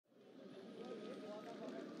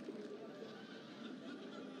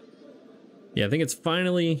Yeah, I think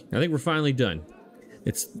we're finally done.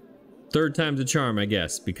 It's third time's a charm, I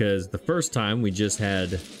guess, because the first time we just had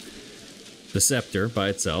the scepter by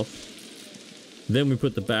itself. Then we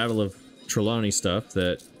put the Battle of Trelawney stuff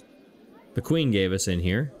that the Queen gave us in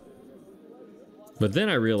here. But then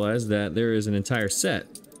I realized that there is an entire set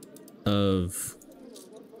of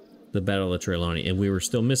the Battle of Trelawney, and we were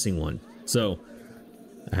still missing one. So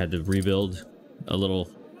I had to rebuild a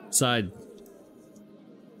little side.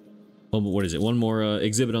 Oh, what is it? One more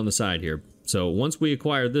exhibit on the side here. So once we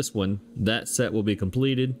acquire this one, that set will be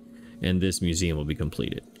completed, and this museum will be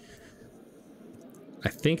completed. I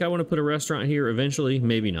think I want to put a restaurant here eventually.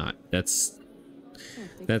 Maybe not. That's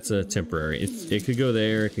a temporary. It could go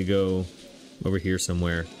there. It could go over here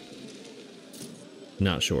somewhere.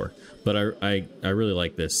 Not sure. But I really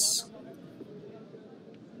like this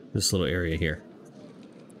little area here.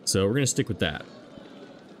 So we're gonna stick with that.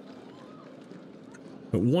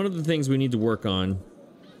 But one of the things we need to work on,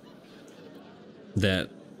 that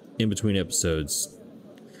in between episodes,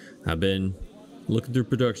 I've been looking through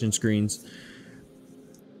production screens,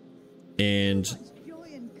 and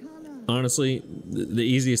honestly, the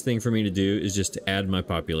easiest thing for me to do is just to add my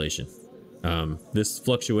population. This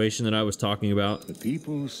fluctuation that I was talking about. The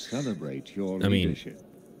people celebrate your leadership.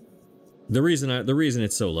 The reason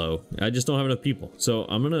it's so low, I just don't have enough people. So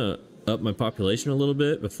I'm gonna up my population a little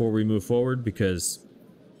bit before we move forward, because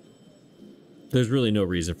there's really no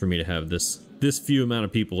reason for me to have this few amount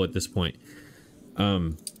of people at this point.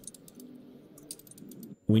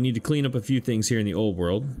 We need to clean up a few things here in the old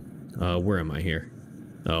world. Where am I here?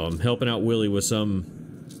 Oh, I'm helping out Willie with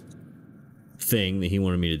some thing that he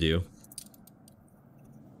wanted me to do.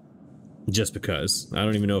 Just because. I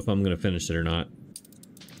don't even know if I'm going to finish it or not.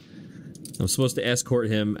 I'm supposed to escort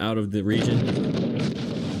him out of the region.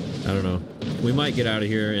 I don't know. We might get out of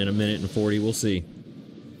here in a minute and 40. We'll see.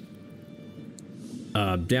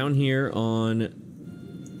 Down here on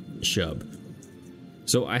Shub.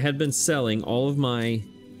 So I had been selling all of my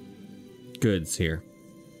goods here.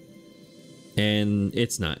 And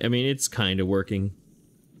it's not. I mean, it's kind of working.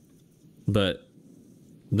 But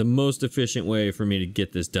the most efficient way for me to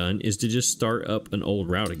get this done is to just start up an old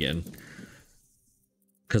route again.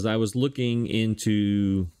 Because I was looking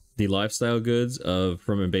into the lifestyle goods from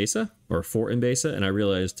Mbesa, or for Mbesa, and I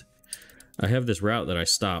realized I have this route that I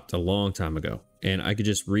stopped a long time ago. And I could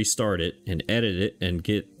just restart it and edit it and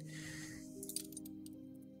get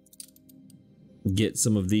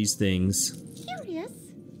some of these things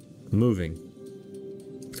moving.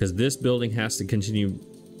 Because this building has to continue.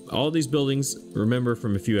 All these buildings, remember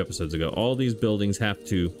from a few episodes ago, all these buildings have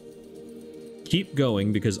to keep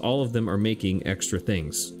going because all of them are making extra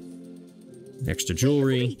things. Extra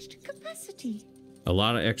jewelry. A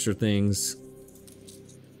lot of extra things.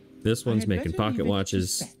 This one's making pocket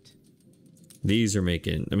watches. These are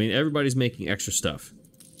making, I mean, everybody's making extra stuff.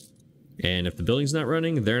 And if the building's not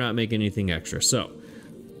running, they're not making anything extra. So,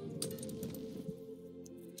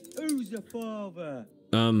 who's your father?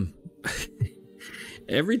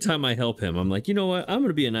 Every time I help him, I'm like, you know what? I'm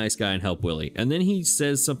gonna be a nice guy and help Willie. And then he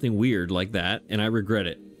says something weird like that, and I regret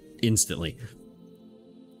it instantly.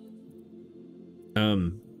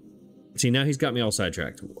 See, now he's got me all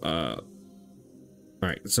sidetracked.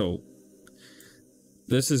 Alright, so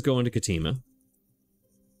this is going to Katima.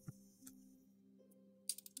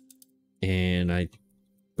 And I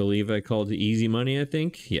believe I called it easy money, I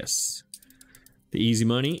think. Yes. The easy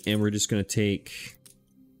money, and we're just gonna take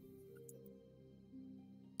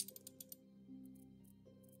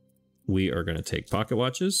we are going to take pocket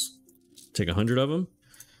watches, take 100 of them.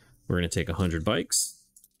 We're going to take 100 bikes,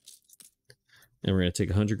 and we're going to take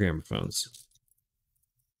 100 gramophones.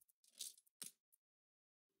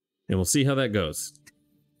 And we'll see how that goes.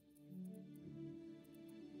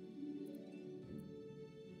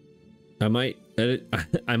 I might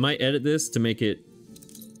edit this to make it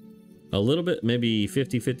a little bit, maybe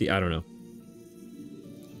 50-50, I don't know.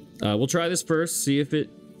 We'll try this first, see if it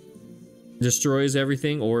destroys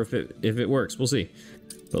everything or if it works. We'll see.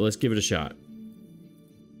 But let's give it a shot.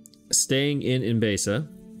 Staying in Mbesa,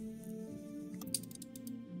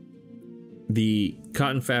 the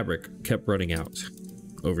cotton fabric kept running out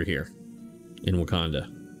over here in Wakanda.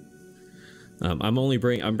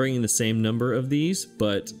 I'm bringing the same number of these,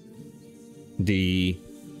 but the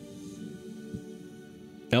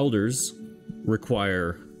elders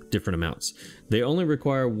require different amounts. They only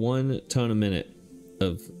require 1 ton a minute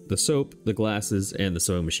of the soap, the glasses, and the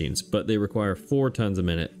sewing machines, but they require 4 tons a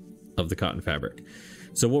minute of the cotton fabric.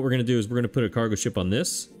 So what we're going to do is we're going to put a cargo ship on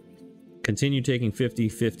this, continue taking 50,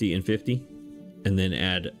 50, and 50, and then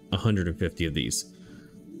add 150 of these.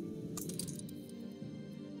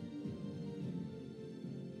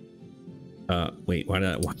 Wait, why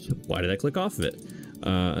did I click off of it?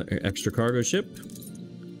 Extra cargo ship.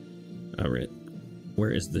 All right.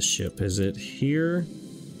 Where is the ship? Is it here?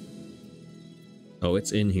 Oh,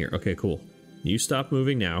 it's in here. Okay, cool. You stop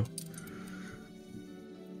moving now.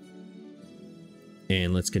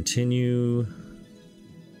 And let's continue.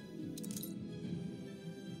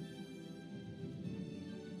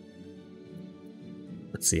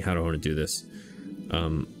 Let's see, how do I want to do this?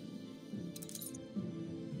 All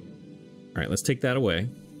right, let's take that away,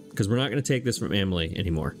 because we're not going to take this from Emily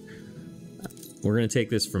anymore. We're going to take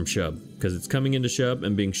this from Shub, because it's coming into Shub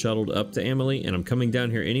and being shuttled up to Emily, and I'm coming down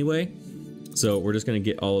here anyway. So we're just going to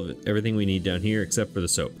get all of it, everything we need down here except for the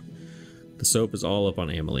soap. The soap is all up on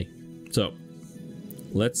Emily. So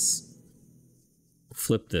let's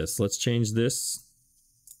flip this. Let's change this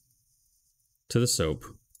to the soap,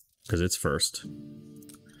 because it's first.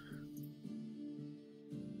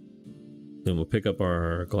 Then we'll pick up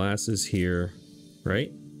our glasses here,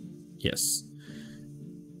 right? Yes.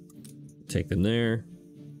 Take them there.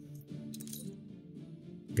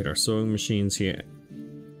 Get our sewing machines here.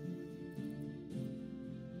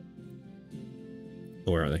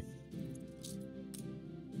 Where are they?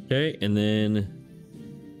 Okay, and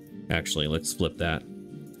then... Actually, let's flip that.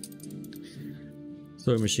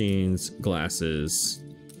 Sewing machines, glasses.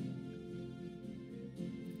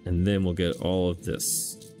 And then we'll get all of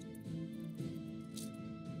this.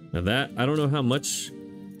 Now that, I don't know how much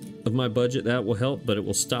of my budget that will help, but it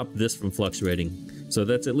will stop this from fluctuating. So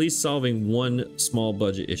that's at least solving one small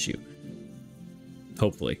budget issue.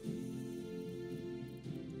 Hopefully.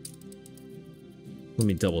 Let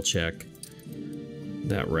me double check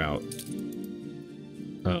that route.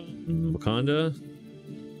 Wakanda?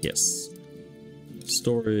 Yes.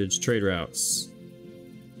 Storage, trade routes.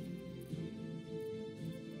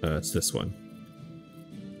 It's this one.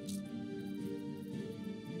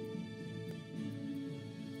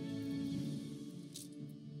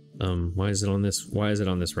 Why is it on this? Why is it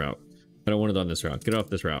on this route? I don't want it on this route. Get off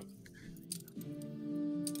this route.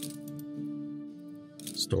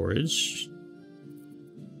 Storage.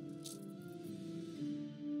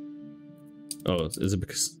 Oh, is it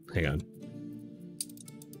because... Hang on.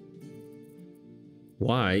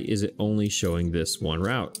 Why is it only showing this one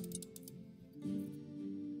route?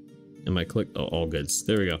 Am I clicked? Oh, all goods.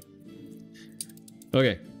 There we go.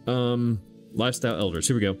 Okay. Lifestyle elders.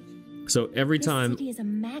 Here we go. So every time, city is a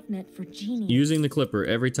magnet for genius. Using the clipper,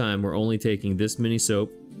 every time we're only taking this many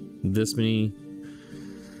soap, this many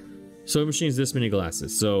sewing machines, this many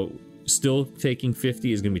glasses. So still taking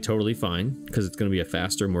 50 is going to be totally fine, because it's going to be a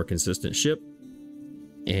faster, more consistent ship.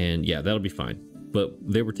 And yeah, that'll be fine. But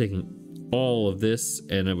they were taking all of this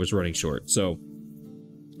and it was running short. So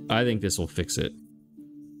I think this will fix it.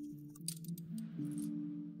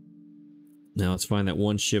 Now let's find that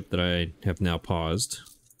one ship that I have now paused.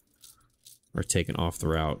 Or taken off the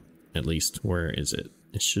route, at least. Where is it?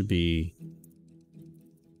 It should be...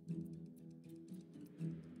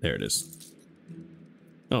 There it is.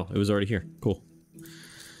 Oh, it was already here. Cool.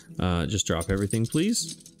 Just drop everything,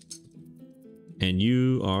 please. And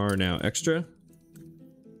you are now extra.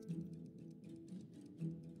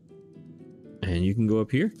 And you can go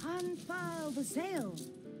up here. Unfurl the sail.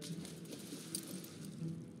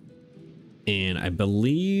 And I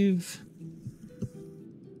believe...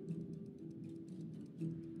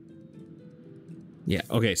 Yeah,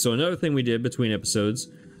 okay, so another thing we did between episodes,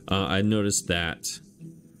 I noticed that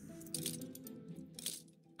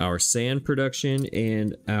our sand production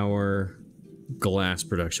and our glass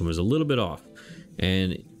production was a little bit off.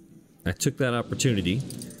 And I took that opportunity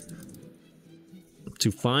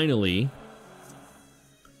to finally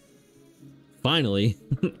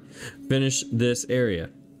finish this area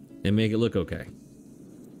and make it look okay.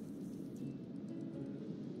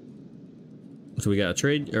 So we got a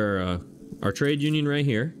trade, or our trade union right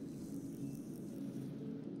here.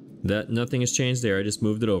 That nothing has changed there. I just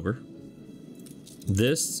moved it over.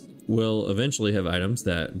 This will eventually have items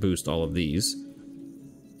that boost all of these.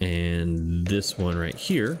 And this one right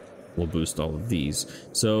here will boost all of these.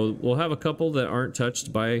 So we'll have a couple that aren't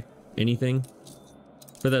touched by anything,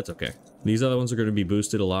 but that's okay. These other ones are going to be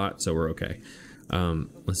boosted a lot, so we're okay.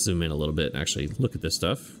 Let's zoom in a little bit and actually look at this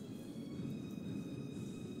stuff.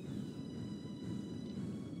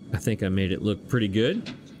 I think I made it look pretty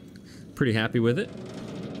good. Pretty happy with it.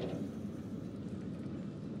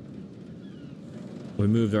 We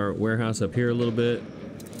moved our warehouse up here a little bit.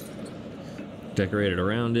 Decorated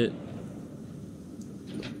around it.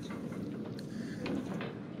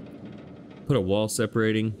 Put a wall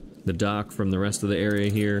separating the dock from the rest of the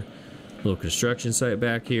area here. A little construction site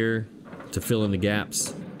back here to fill in the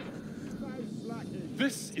gaps.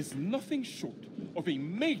 This is nothing short of a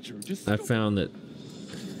major I discovery. found that...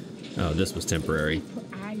 Oh, this was temporary. Put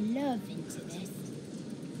our love into this.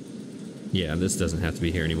 Yeah, this doesn't have to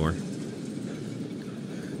be here anymore.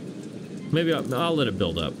 Maybe I'll let it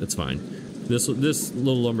build up. It's fine. This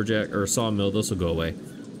little lumberjack or sawmill, this will go away.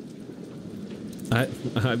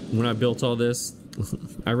 When I built all this,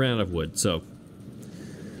 I ran out of wood, so...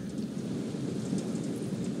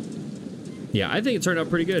 Yeah, I think it turned out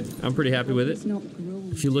pretty good. I'm pretty happy with it. It's not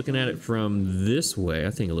grown. If you're looking at it from this way,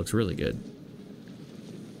 I think it looks really good.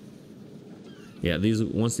 Yeah,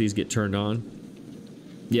 once these get turned on.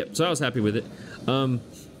 Yep, so I was happy with it.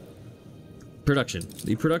 Production.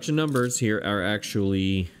 The production numbers here are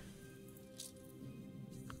actually...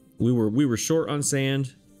 We were short on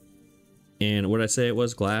sand. And what did I say it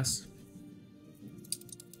was? Glass.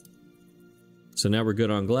 So now we're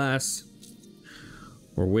good on glass.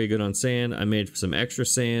 We're way good on sand. I made some extra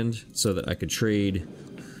sand so that I could trade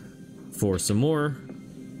for some more.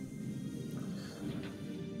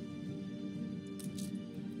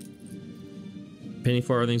 Penny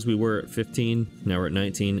farthings, we were at 15. Now we're at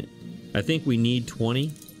 19. I think we need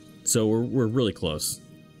 20. So we're really close.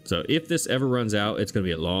 So if this ever runs out, it's going to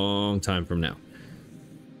be a long time from now.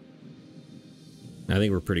 I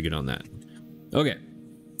think we're pretty good on that. Okay.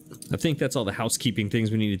 I think that's all the housekeeping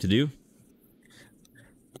things we needed to do.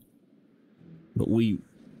 But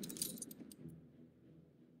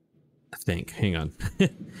I think, hang on.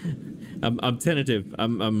 I'm tentative.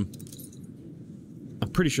 I'm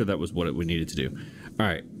pretty sure that was what we needed to do. All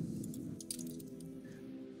right.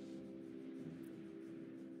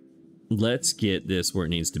 Let's get this where it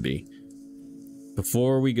needs to be.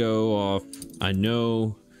 Before we go off, I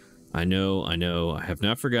know, I have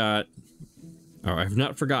not forgotten. I'm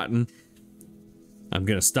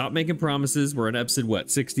gonna stop making promises. We're at episode, what,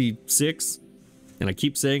 66? And I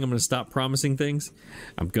keep saying I'm gonna stop promising things.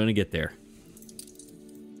 I'm gonna get there.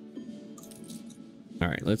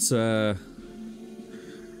 Alright, let's, we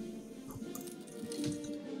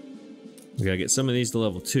gotta get some of these to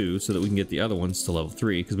level 2 so that we can get the other ones to level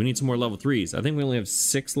 3, because we need some more level 3s. I think we only have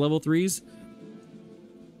 6 level 3s.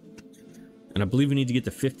 And I believe we need to get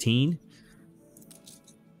to 15.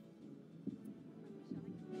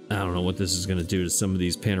 I don't know what this is going to do to some of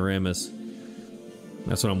these panoramas.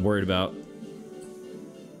 That's what I'm worried about.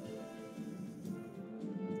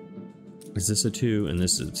 Is this a 2 and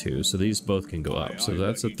this is a 2? So these both can go up. So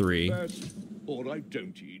that's a 3. Or I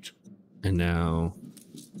don't eat. And now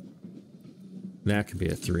that could be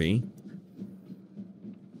a 3.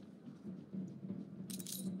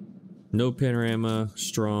 No panorama,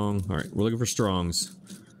 strong. All right, we're looking for strongs.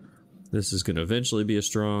 This is going to eventually be a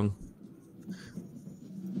strong.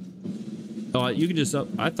 Oh, you can just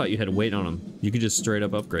I thought you had to wait on them. You could just straight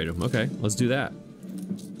up upgrade them. Okay, let's do that.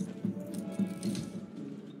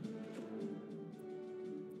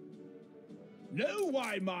 Know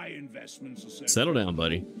why my investments are so... Settle down,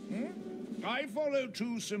 buddy. I follow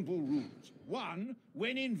 2 simple rules. 1,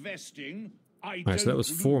 when investing, I All right, so that was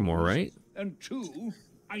 4 more, right? And 2,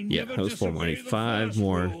 I Yeah, never that was 4 more. I need disobey the 5 first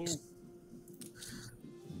more. rule.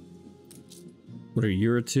 What are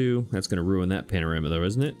you or 2? That's going to ruin that panorama, though,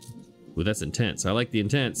 isn't it? Ooh, that's intense. I like the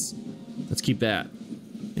intense. Let's keep that.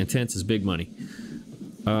 Intense is big money.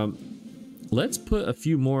 Let's put a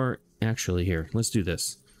few more... Actually, here. Let's do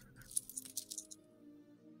this.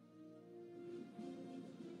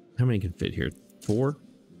 How many can fit here? 4?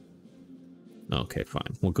 Okay,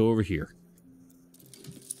 fine. We'll go over here.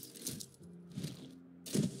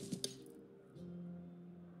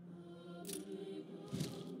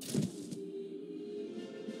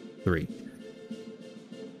 Three.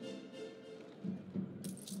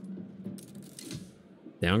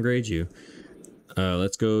 Downgrade you.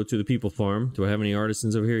 Let's go to the people farm. Do I have any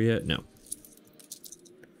artisans over here yet? No.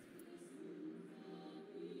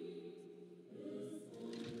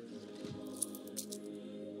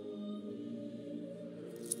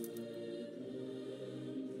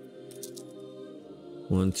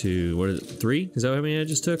 One, two, what is it? 3? Is that how many I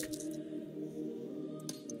just took? I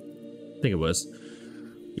think it was.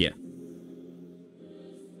 Yeah.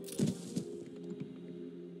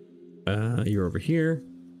 You're over here.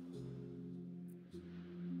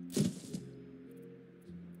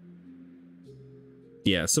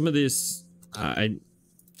 Yeah, some of this, I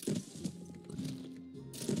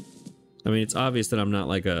mean, it's obvious that I'm not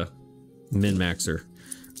like a min-maxer,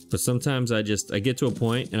 but sometimes I get to a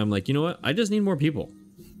point and I'm like, you know what? I just need more people.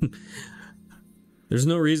 There's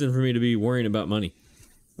no reason for me to be worrying about money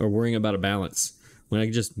or worrying about a balance when I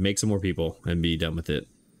can just make some more people and be done with it.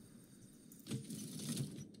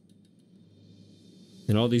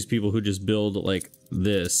 And all these people who just build like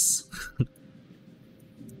this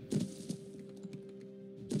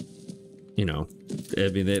you know, I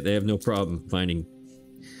mean, they have no problem finding,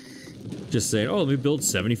 just saying, oh, let me build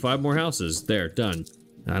 75 more houses. There, done.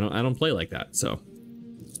 I don't play like that, so.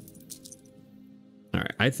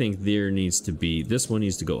 Alright, I think there needs to be, this one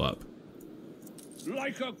needs to go up.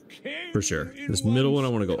 Like a king For sure. in This middle one I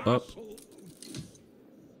one's want to go up. castle.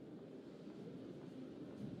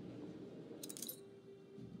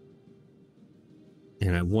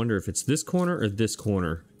 And I wonder if it's this corner or this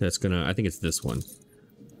corner that's gonna, I think it's this one.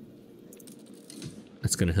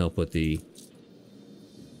 That's gonna help with the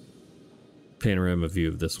panorama view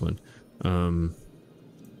of this one.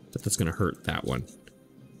 But that's gonna hurt that one.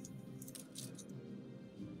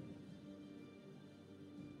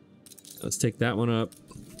 Let's take that one up.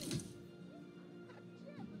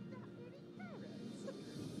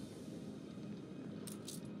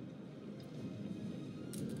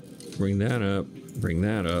 Bring that up. Bring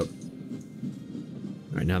that up.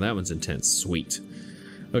 Alright, now that one's intense. Sweet.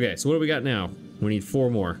 Okay, so what do we got now? We need 4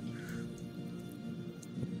 more.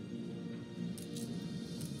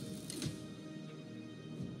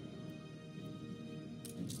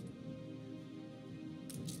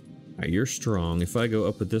 Alright, you're strong. If I go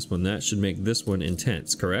up with this one, that should make this one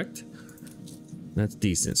intense, correct? That's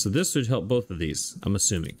decent. So this should help both of these, I'm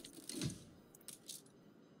assuming.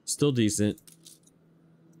 Still decent.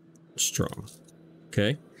 Strong.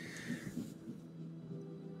 Okay.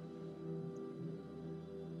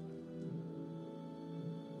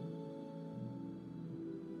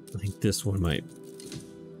 I think this one might.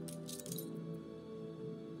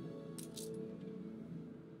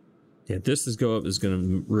 Yeah, this is go up is going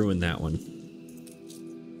to ruin that one.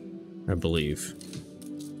 I believe.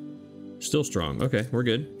 Still strong. Okay, we're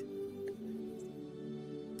good.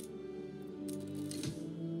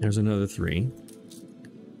 There's another 3.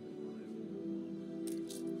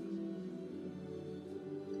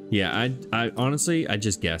 Yeah, I honestly, I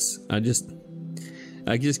just guess. I just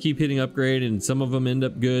keep hitting upgrade, and some of them end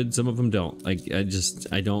up good, some of them don't. Like, I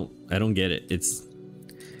don't get it.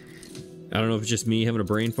 I don't know if it's just me having a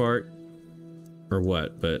brain fart or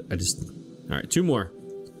what, but all right, 2 more.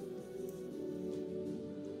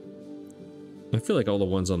 I feel like all the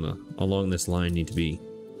ones along this line need to be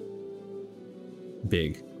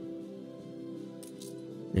big,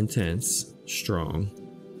 intense, strong.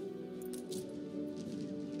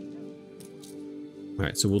 All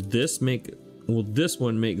right, so will this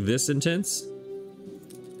one make this intense?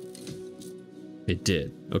 It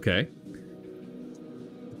did. Okay.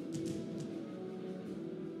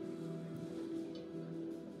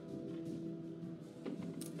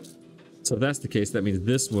 So if that's the case, that means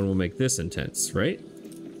this one will make this intense, right?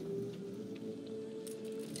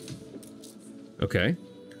 Okay.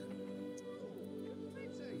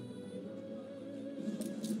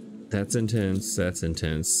 That's intense, that's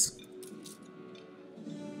intense.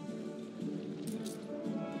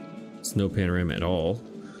 It's no panorama at all.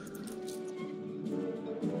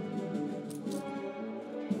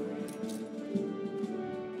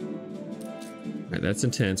 Alright, that's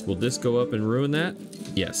intense. Will this go up and ruin that?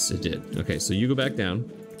 Yes, it did. Okay, so you go back down.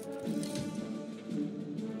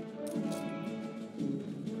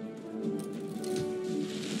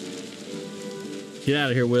 Get out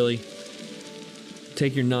of here, Willie.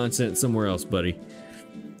 Take your nonsense somewhere else, buddy.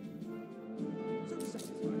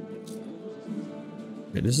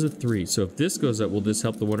 Okay, this is a 3. So if this goes up, will this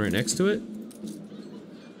help the one right next to it?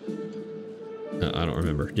 I don't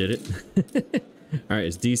remember. Did it? Alright,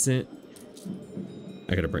 it's decent.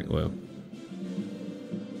 I gotta bring, well,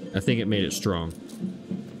 I think it made it strong.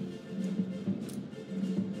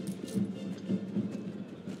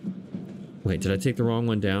 Wait, did I take the wrong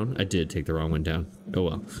one down? I did take the wrong one down. Oh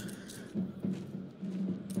well.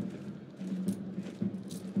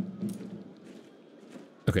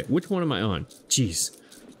 Okay, which one am I on? Jeez.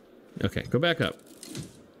 Okay, go back up.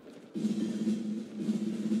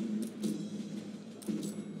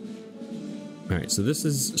 Alright, so this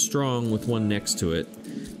is strong with one next to it.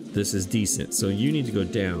 This is decent. So you need to go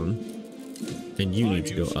down, and you need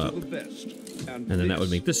to go up. And then that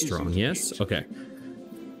would make this strong, yes? Okay.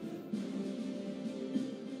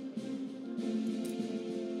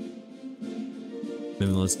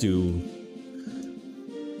 Then let's do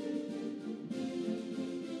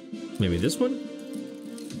maybe this one?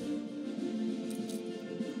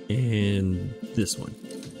 And this one.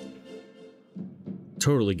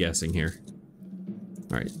 Totally guessing here.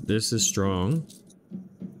 Alright, this is strong.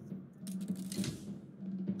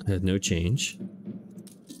 Had no change.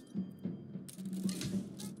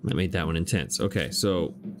 That made that one intense. Okay,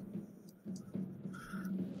 so...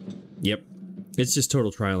 Yep. It's just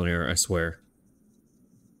total trial and error, I swear.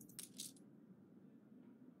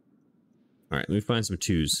 Alright, let me find some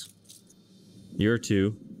 2s. You're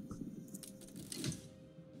 2.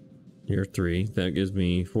 You're 3. That gives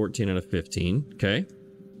me 14 out of 15. Okay.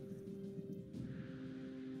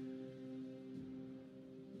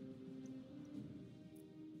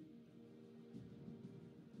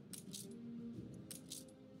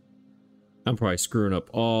 I'm probably screwing up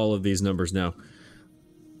all of these numbers now.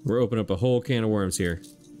 We're opening up a whole can of worms here.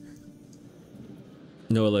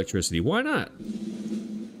 No electricity. Why not?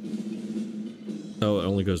 Oh, it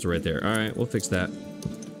only goes to right there. Alright, we'll fix that.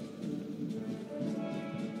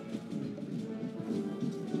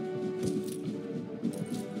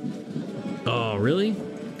 Oh, really?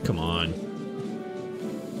 Come on.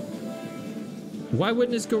 Why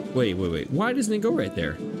wouldn't it go... Wait. Why doesn't it go right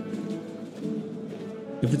there?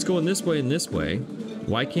 If it's going this way and this way,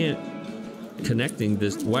 why can't connecting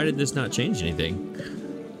this... Why did this not change anything?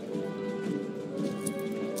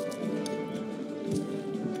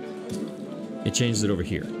 It changes it over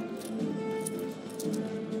here.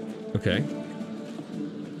 Okay.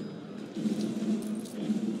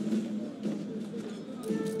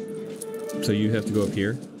 So you have to go up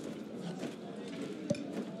here?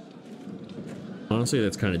 Honestly,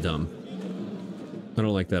 that's kind of dumb. I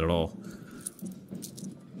don't like that at all.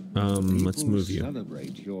 Let's move you.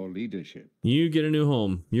 Celebrate your leadership. You get a new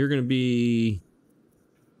home. You're gonna be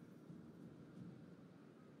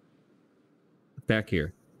back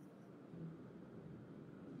here.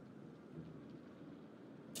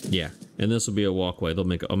 Yeah, and this will be a walkway. I'll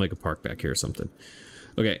make a park back here or something.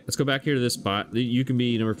 Okay, let's go back here to this spot. You can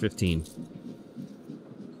be number 15.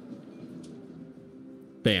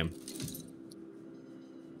 Bam.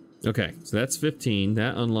 Okay, so that's 15.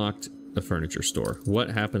 That unlocked the furniture store. What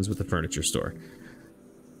happens with the furniture store?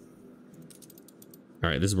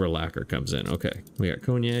 Alright, this is where lacquer comes in. Okay, we got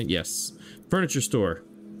cognac. Yes. Furniture store.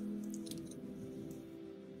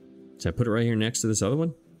 Should I put it right here next to this other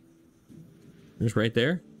one? Just right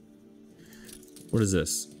there? What is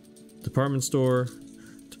this? Department store.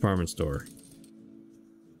 Department store.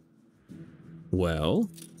 Well,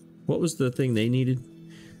 what was the thing they needed?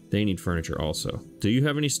 They need furniture also. Do you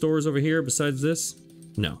have any stores over here besides this?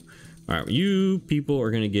 No. Alright, well, you people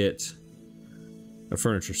are going to get a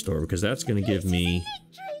furniture store because that's going to give me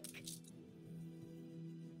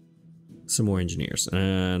some more engineers.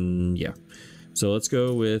 And yeah. So let's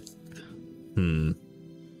go with...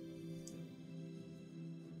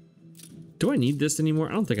 Do I need this anymore?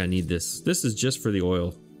 I don't think I need this. This is just for the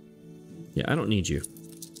oil. Yeah, I don't need you.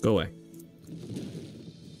 Go away.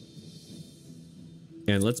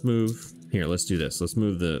 And let's move... Here, let's do this. Let's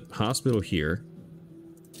move the hospital here.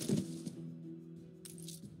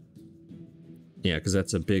 Yeah, because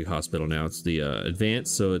that's a big hospital now. It's the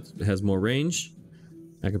advanced, so it has more range.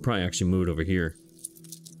 I could probably actually move it over here.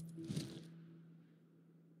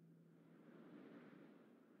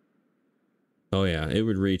 Oh yeah, it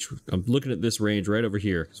would reach... I'm looking at this range right over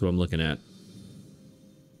here. That's what I'm looking at.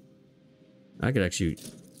 I could actually...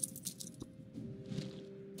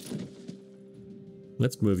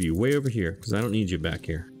 Let's move you way over here, because I don't need you back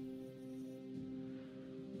here.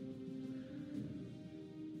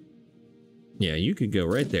 Yeah, you could go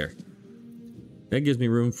right there. That gives me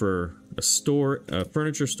room for a store, a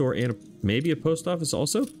furniture store, and maybe a post office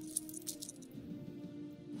also?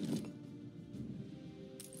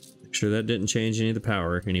 Make sure that didn't change any of the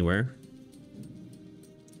power anywhere.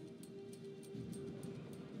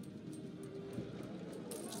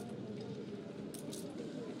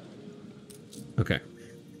 Okay.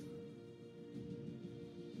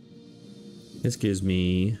 This gives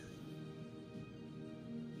me...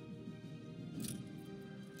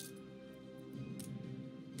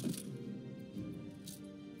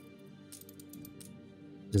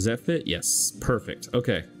 Does that fit? Yes. Perfect.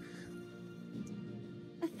 Okay.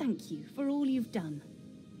 A thank you for all you've done.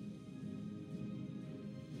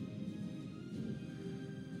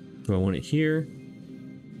 Do I want it here?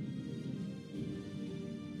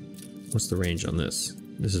 What's the range on this?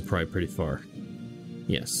 This is probably pretty far.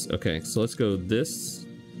 Yes. Okay. So let's go this.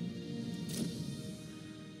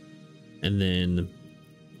 And then...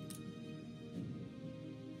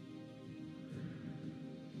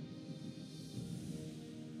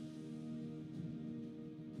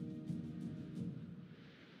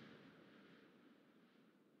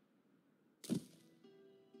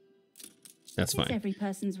 That's fine. It's every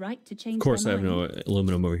person's right to change. Of course, I their have no mind.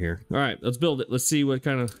 aluminum over here. All right, let's build it. Let's see what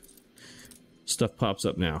kind of stuff pops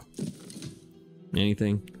up now.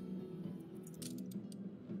 Anything?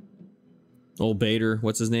 Old Bader,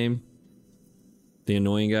 what's his name? The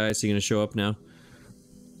annoying guy. Is he going to show up now?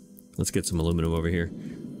 Let's get some aluminum over here.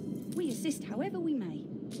 We assist however we may.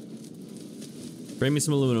 Bring me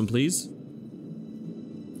some aluminum, please.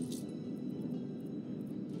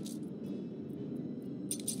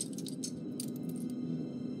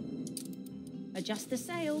 Adjust the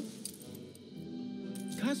sail.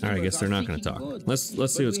 All right, I guess they're not going to talk.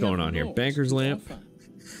 Let's see what's going on here. Banker's lamp.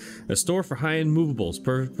 A store for high-end movables,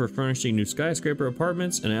 perfect for furnishing new skyscraper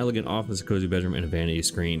apartments, an elegant office, a cozy bedroom, and a vanity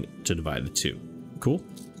screen to divide the two. Cool.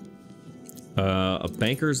 A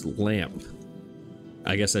banker's lamp.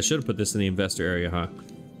 I guess I should have put this in the investor area, huh?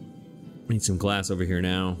 Need some glass over here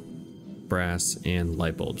now. Brass and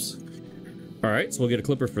light bulbs. All right, so we'll get a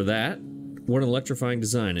clipper for that. What an electrifying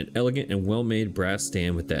design. An elegant and well-made brass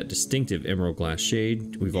stand with that distinctive emerald glass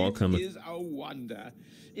shade. We've all come... It is a wonder.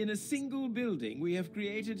 In a single building, we have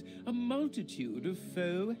created a multitude of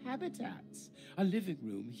faux habitats. A living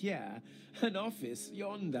room here, an office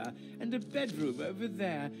yonder, and a bedroom over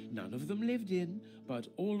there. None of them lived in, but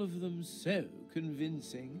all of them so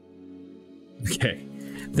convincing. Okay,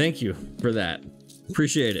 thank you for that.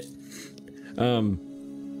 Appreciate it.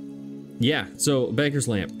 Yeah, so banker's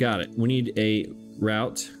lamp, got it. We need a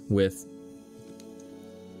route with...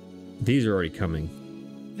 These are already coming.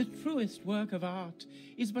 The truest work of art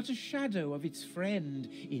is but a shadow of its friend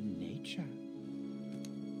in nature.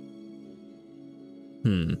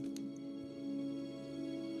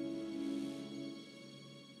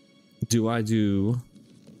 Do I do...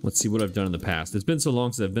 Let's see what I've done in the past. It's been so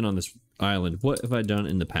long since I've been on this island. What have I done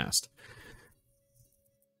in the past?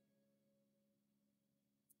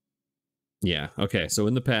 Yeah, okay. So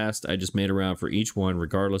in the past, I just made a route for each one,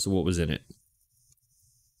 regardless of what was in it.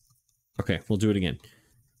 Okay, we'll do it again.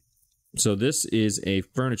 So this is a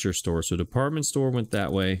furniture store. So department store went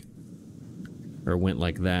that way. Or went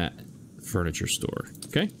like that. Furniture store.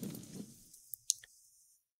 Okay.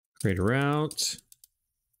 Create a route.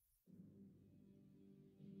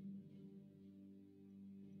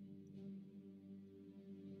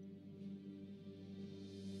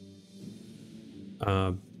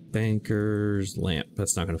 Banker's lamp.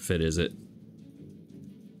 That's not going to fit, is it?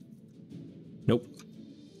 Nope.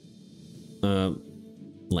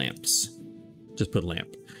 Lamps. Just put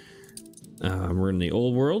lamp. We're in the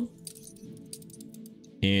old world.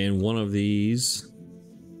 And one of these...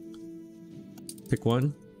 Pick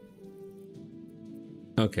one.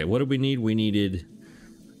 Okay, what did we need? We needed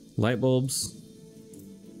light bulbs.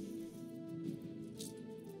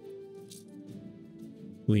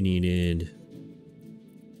 We needed...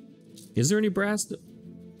 Is there any brass?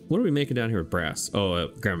 What are we making down here with brass? Oh,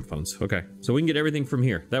 gramophones. Okay, so we can get everything from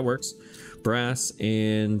here. That works. Brass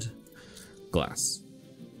and glass.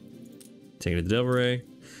 Take it to the Devil Ray.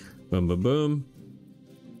 Boom, boom, boom.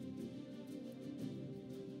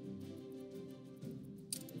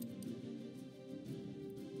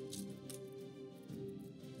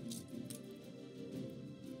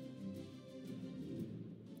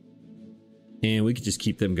 And we could just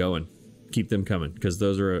keep them going. Keep them coming, because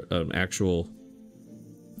those are an actual...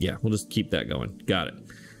 Yeah, we'll just keep that going. Got it.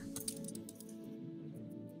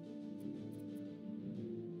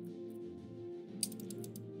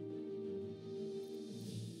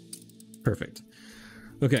 Perfect.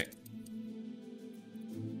 Okay.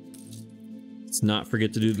 Let's not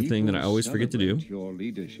forget to do the thing that I always forget to do. Your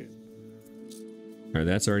leadership. All right,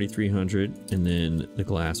 that's already 300, and then the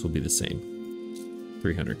glass will be the same.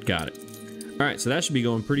 300. Got it. All right, so that should be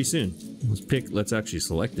going pretty soon. Let's actually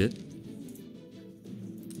select it.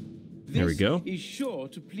 There we go. This is sure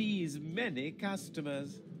to please many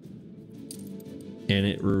customers. And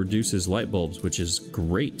it reduces light bulbs, which is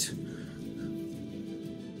great.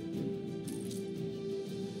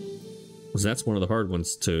 Because that's one of the hard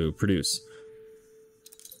ones to produce.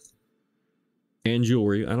 And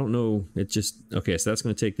jewelry. I don't know. It just... Okay, so that's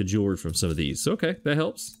going to take the jewelry from some of these. Okay, that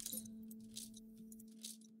helps.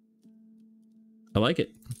 I like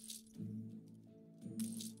it.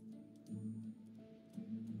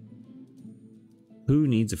 Who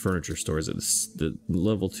needs a furniture store? Is it the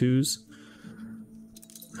level 2s?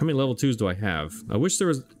 How many level 2s do I have? I wish there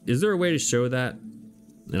was... Is there a way to show that?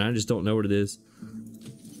 And I just don't know what it is.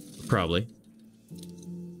 Probably.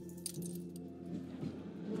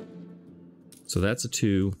 So that's a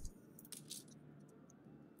 2.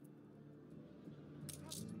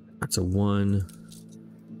 That's a 1.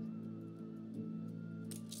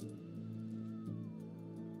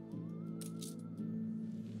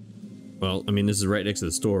 Well, I mean, this is right next to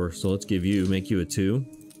the store, so let's make you a 2.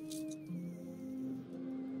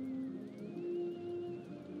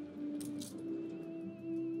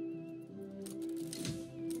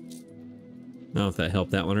 I don't know if that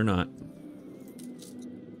helped that one or not.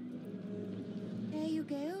 There you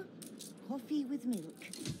go. Coffee with milk.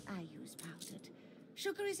 I use powdered.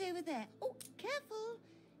 Sugar is over there. Oh, careful.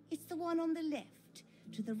 It's the one on the left.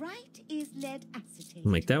 To the right is lead acetate.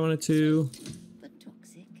 I'll make that one a 2. But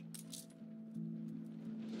toxic.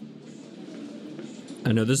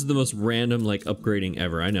 I know this is the most random, like, upgrading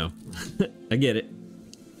ever. I know. I get it.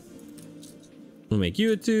 We'll make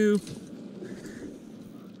you a 2.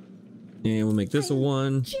 And we'll make this a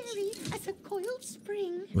 1. Cheery as a coiled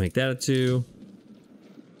spring. Make that a 2.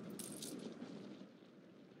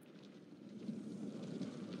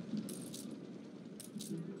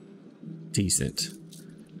 Decent.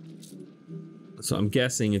 So I'm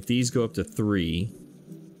guessing if these go up to 3...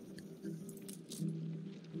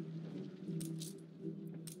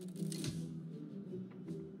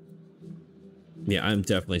 Yeah, I'm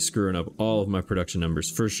definitely screwing up all of my production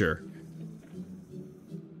numbers, for sure.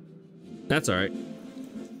 That's alright.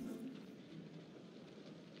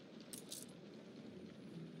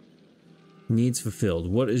 Needs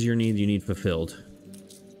fulfilled. What is your need you need fulfilled?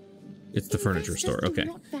 It's the furniture store, okay.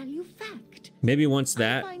 Maybe once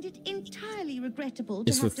that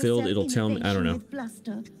is fulfilled, it'll tell me, I don't know.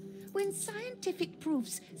 When scientific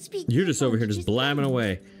proofs speak, you're just over here just blabbing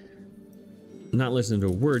away. Not listening to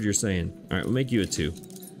a word you're saying. Alright, we'll make you a 2.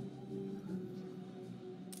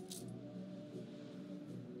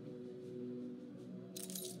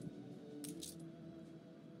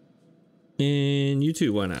 And you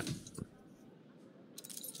too, why not?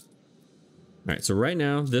 Alright, so right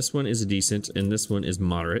now, this one is a decent, and this one is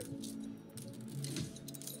moderate.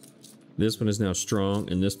 This one is now strong,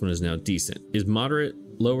 and this one is now decent. Is moderate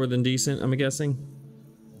lower than decent, I'm guessing?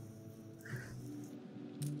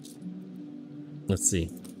 Let's see.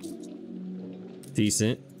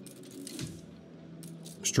 Decent.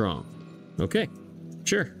 Strong. Okay.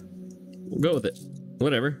 Sure. We'll go with it.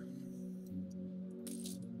 Whatever.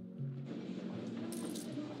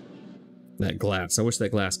 That glass. I wish that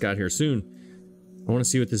glass got here soon. I want to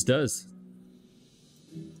see what this does.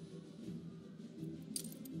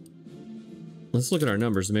 Let's look at our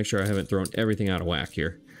numbers to make sure I haven't thrown everything out of whack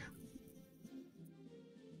here.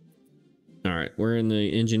 Alright, we're in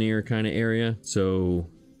the engineer kind of area, so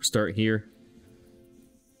start here.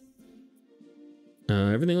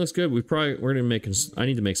 Everything looks good. We're gonna make, I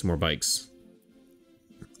need to make some more bikes.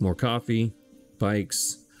 More coffee,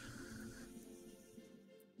 bikes,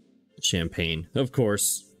 champagne, of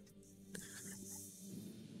course.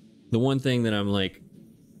 The one thing that I'm like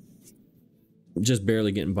just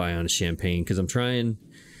barely getting by on is champagne, because I'm trying,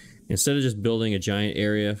 instead of just building a giant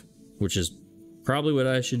area, which is probably what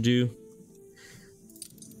I should do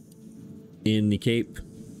in the Cape.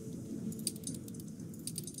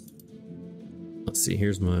 Let's see,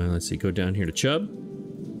 here's my, let's see, go down here to Chubb.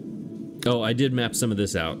 Oh, I did map some of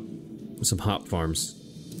this out. Some hop farms.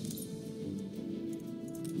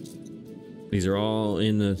 These are all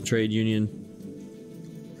in the trade union.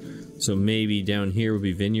 So maybe down here would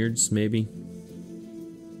be vineyards, maybe.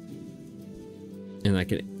 And I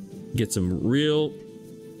could get some real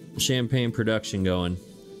champagne production going.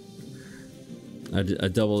 I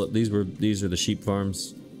double up. These are the sheep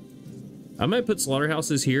farms. I might put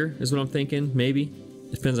slaughterhouses here, is what I'm thinking, maybe.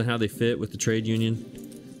 Depends on how they fit with the trade union.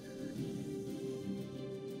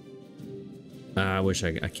 I wish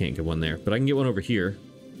I can't get one there, but I can get one over here.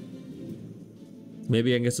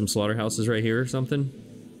 Maybe I can get some slaughterhouses right here or something.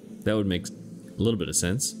 That would make a little bit of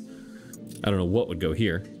sense. I don't know what would go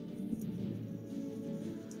here.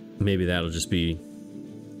 Maybe that'll just be...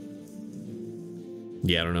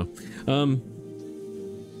 yeah, I don't know.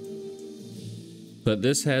 But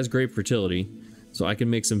this has great fertility, so I can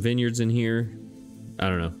make some vineyards in here. I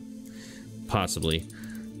don't know. Possibly.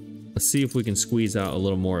 Let's see if we can squeeze out a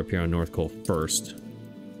little more up here on North Cole first.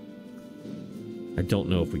 I don't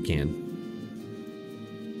know if we can.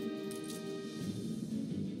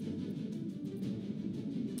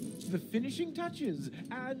 The finishing touches,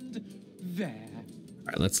 and there.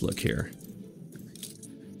 Alright, let's look here.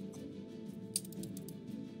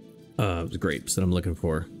 The grapes that I'm looking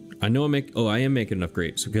for. I know I am making enough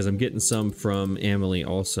grapes because I'm getting some from Amelie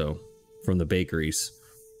also, from the bakeries.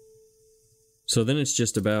 So then it's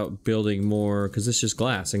just about building more, because it's just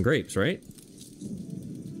glass and grapes, right?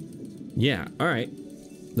 Yeah, alright.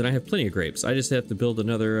 Then I have plenty of grapes. I just have to build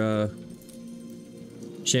another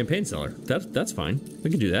champagne cellar. That's fine.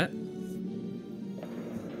 We can do that.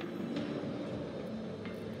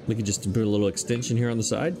 We can just put a little extension here on the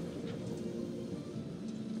side.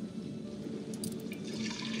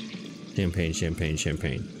 Champagne, champagne,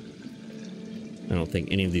 champagne. I don't think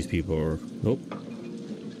any of these people are... nope.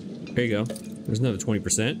 There you go. There's another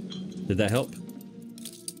 20%. Did that help?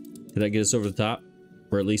 Did that get us over the top?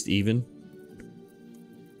 Or at least even?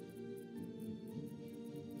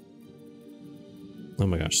 Oh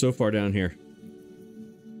my gosh, so far down here.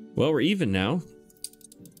 Well, we're even now.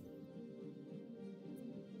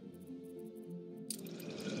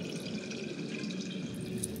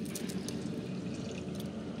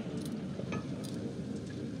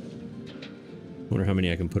 wonder how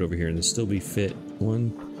many I can put over here and still be fit.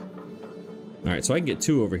 1. Alright, so I can get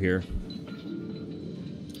 2 over here.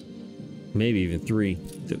 Maybe even 3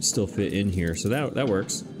 that still fit in here. So that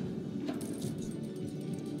works.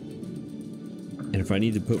 And if I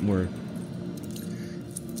need to put more...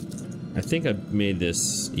 I think I made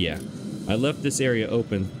this... Yeah. I left this area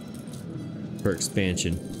open for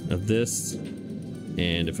expansion of this.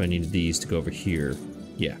 And if I needed these to go over here.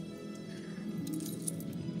 Yeah.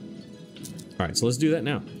 Alright, so let's do that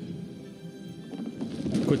now.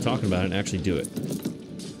 Quit talking about it and actually do it.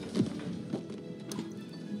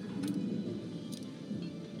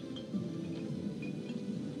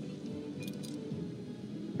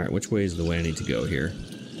 Alright, which way is the way I need to go here?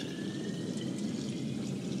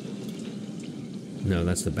 No,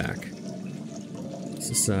 that's the back. It's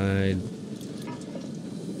the side.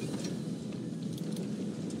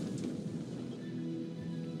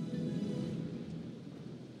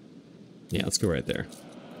 Yeah, let's go right there.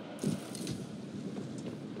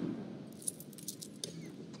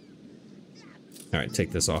 Alright,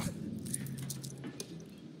 take this off.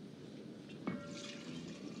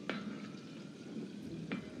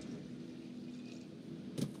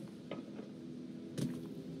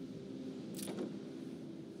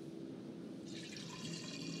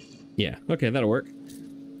 Yeah, okay, that'll work.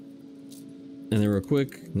 And then real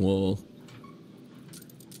quick, we'll...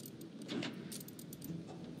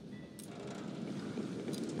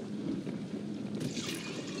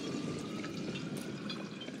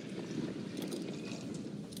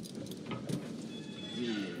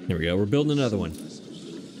 There we go, we're building another one.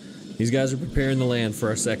 These guys are preparing the land for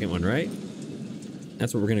our second one, right?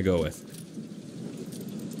 That's what we're gonna go with.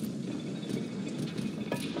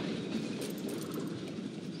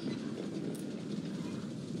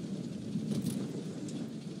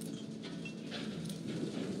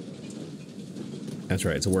 That's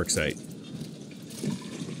right, it's a work site.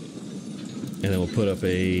 And then we'll put up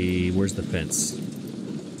a... Where's the fence?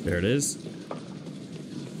 There it is.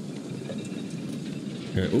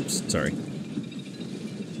 Oops, sorry.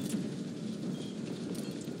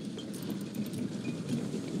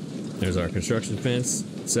 There's our construction fence,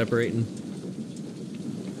 separating.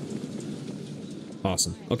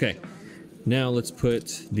 Awesome. Okay, now let's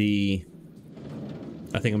put the...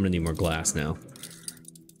 I think I'm gonna need more glass now.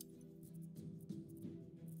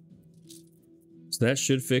 So that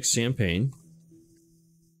should fix champagne.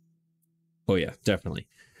 Oh yeah, definitely.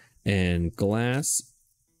 And glass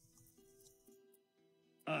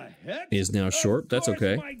is now short. That's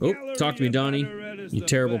okay. Oh, talk to me, Donnie. You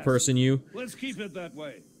terrible person, you. Let's keep it that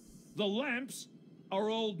way. The lamps are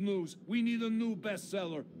old news. We need a new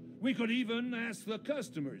bestseller. We could even ask the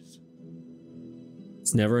customers.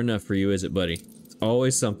 It's never enough for you, is it, buddy? It's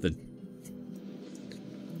always something.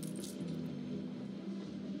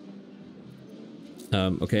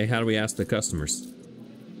 Okay, how do we ask the customers?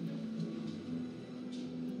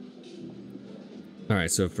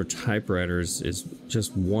 Alright, so for typewriters, it's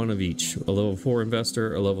just one of each. A level 4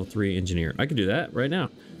 investor, a level 3 engineer. I could do that right now.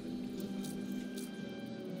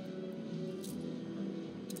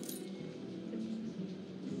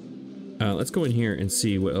 Let's go in here and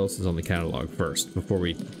see what else is on the catalog first, before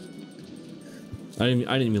we... I didn't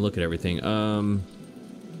even look at everything. We've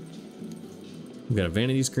got a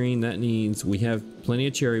vanity screen that needs... We have plenty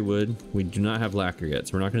of cherry wood. We do not have lacquer yet,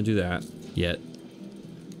 so we're not going to do that yet.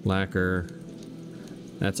 Lacquer.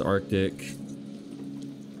 That's Arctic.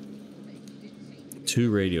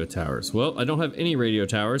 2 radio towers. Well, I don't have any radio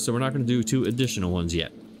towers, so we're not going to do 2 additional ones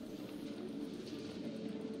yet.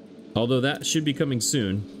 Although that should be coming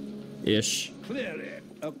soon-ish. Clearly,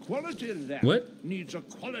 a quality lamp needs a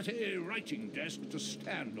quality writing desk to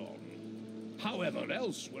stand on. However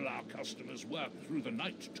else will our customers work through the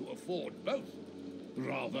night to afford both?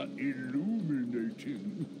 Rather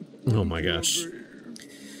illuminating. Oh my gosh.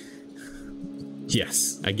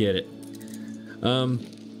 Yes, I get it.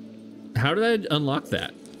 How did I unlock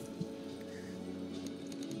that?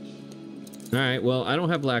 Alright, well, I don't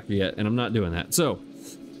have lacquer yet, and I'm not doing that. So,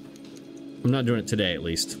 I'm not doing it today, at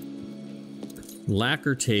least.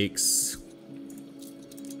 Lacquer takes...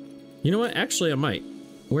 You know what? Actually, I might.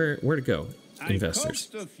 Where to go?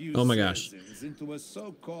 Investors. Oh my gosh. Into a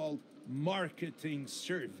so-called marketing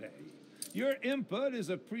survey. Your input is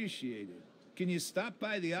appreciated. Can you stop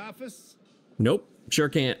by the office? Nope, sure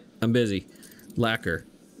can't. I'm busy. Lacquer.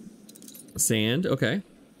 Sand, okay.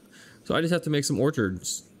 So I just have to make some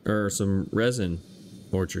orchards, or some resin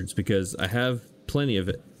orchards, because I have plenty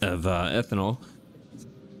of ethanol.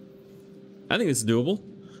 I think it's doable.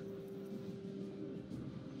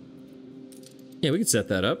 Yeah, we could set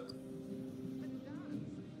that up.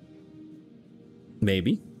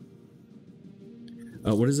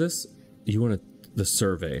 What is this? You want the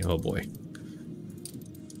survey? Oh boy.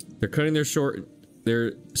 They're cutting their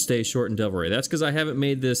stay short in Delveray. That's because I haven't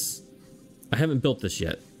made this. I haven't built this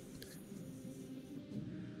yet.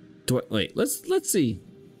 Wait, let's see.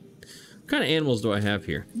 What kind of animals do I have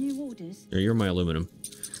here? New orders. Or you're my aluminum.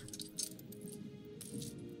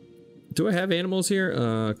 Do I have animals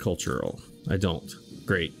here? Cultural. I don't.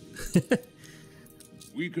 Great.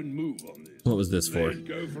 We can move on this. What was this for?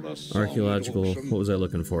 Archaeological. What was I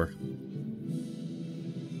looking for?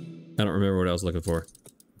 I don't remember what I was looking for.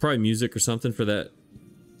 Probably music or something for that.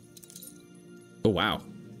 Oh wow.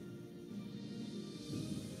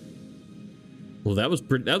 Well, that was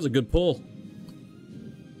pretty. That was a good pull.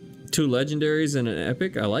 2 legendaries and an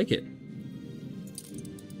epic. I like it.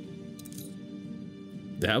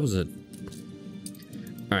 That was a.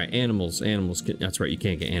 All right, animals. Animals. That's right. You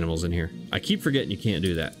can't get animals in here. I keep forgetting you can't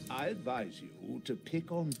do that. I advise you to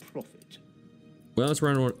pick on profit. Well, let's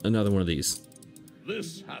run another one of these.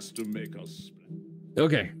 This has to make us split.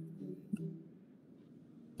 Okay.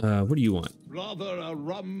 What do you want? Rather a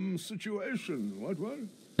rum situation. What?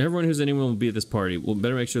 Everyone who's anyone will be at this party. We'll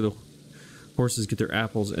better make sure the horses get their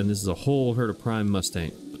apples, and this is a whole herd of prime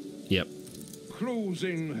Mustang. Yep.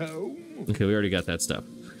 Cruising home. Okay, we already got that stuff.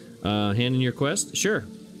 Hand in your quest? Sure.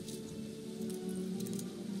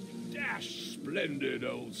 Dash splendid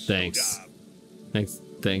old Thanks. soda.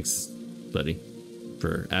 Thanks, buddy,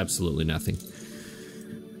 for absolutely nothing.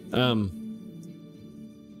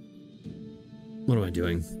 What am I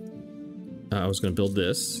doing? I was going to build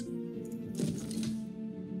this.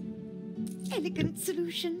 Elegant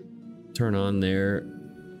solution. Turn on their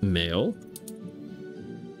mail.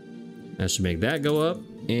 That should make that go up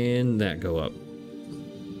and that go up.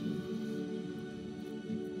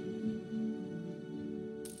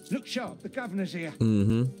 Look sharp, the governor's here.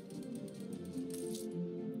 Mm-hmm.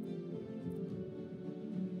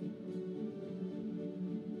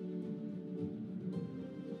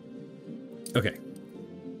 Okay.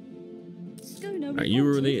 Alright, you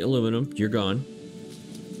were the aluminum. You're gone.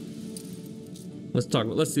 Let's talk.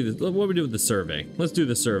 Let's do this. What do we do with the survey? Let's do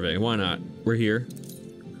the survey. Why not? We're here.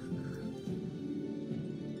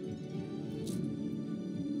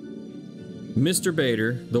 Mr.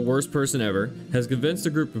 Bader, the worst person ever, has convinced a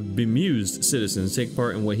group of bemused citizens to take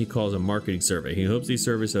part in what he calls a marketing survey. He hopes these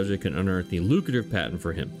survey subjects can unearth the lucrative patent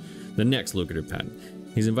for him. The next lucrative patent.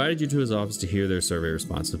 He's invited you to his office to hear their survey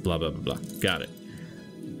responses. Blah, blah, blah, blah. Got it.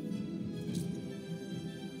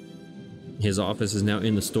 His office is now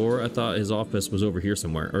in the store. I thought his office was over here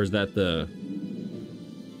somewhere. Or is that the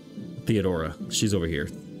Theodora? She's over here.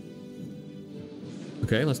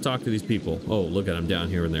 Okay, let's talk to these people. Oh, look at them down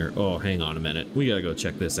here and there. Oh, hang on a minute. We gotta go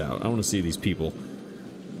check this out. I want to see these people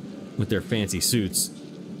with their fancy suits.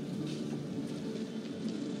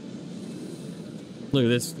 Look at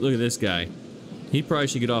this. Look at this guy. He probably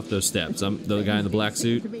should get off those steps. The guy in the black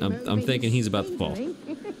suit. I'm thinking he's about to fall.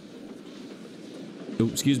 Oh,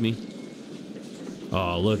 excuse me.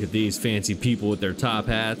 Oh, look at these fancy people with their top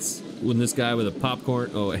hats. When this guy with a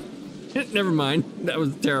popcorn. Oh, wait. Never mind. That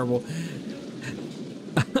was terrible.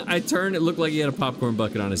 I turned, it looked like he had a popcorn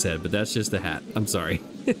bucket on his head, but that's just a hat. I'm sorry.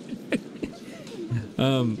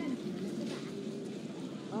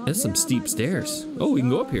 That's some steep stairs. Oh, we can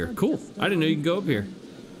go up here. Cool. I didn't know you could go up here.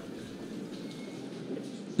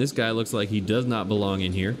 This guy looks like he does not belong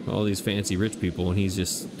in here. All these fancy rich people, and he's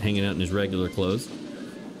just hanging out in his regular clothes.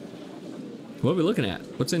 What are we looking at?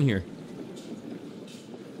 What's in here?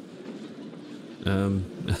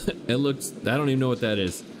 It looks, I don't even know what that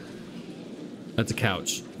is. That's a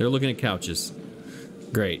couch. They're looking at couches.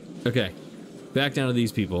 Great. Okay. Back down to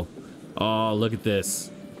these people. Oh, look at this.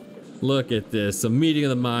 Look at this. A meeting of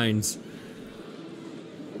the minds.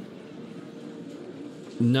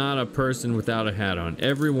 Not a person without a hat on.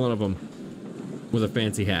 Every one of them with a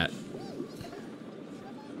fancy hat.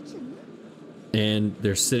 And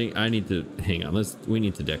they're sitting. I need to hang on. We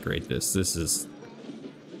need to decorate this. This is.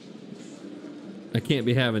 I can't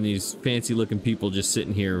be having these fancy looking people just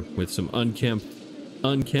sitting here with some unkempt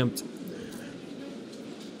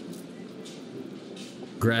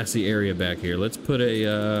grassy area back here. Let's put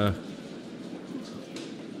a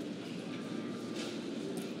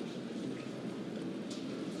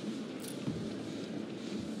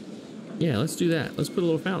yeah, let's do that. Let's put a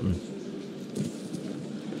little fountain.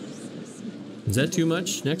 Is that too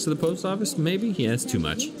much next to the post office? Maybe? Yeah, it's too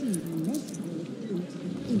much.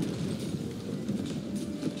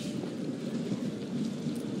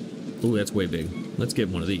 Ooh, that's way big. Let's get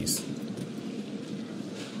one of these.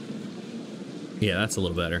 Yeah, that's a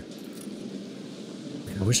little better.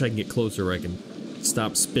 I wish I could get closer where I can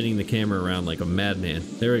stop spinning the camera around like a madman.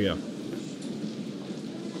 There we go.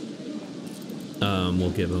 We'll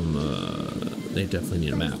give them, they definitely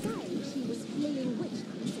need a map.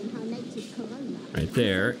 Right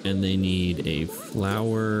there, and they need a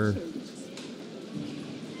flower.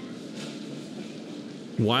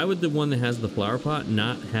 Why would the one that has the flower pot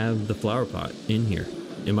not have the flower pot in here?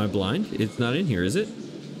 Am I blind? It's not in here, is it?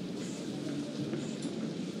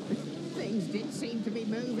 Things did seem to be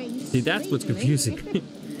moving. See, that's what's confusing.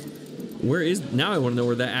 Where is, now I want to know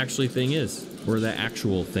where that actually thing is. Where that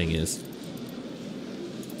actual thing is.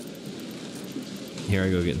 Here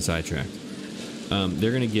I go getting sidetracked.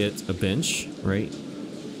 They're gonna get a bench, right?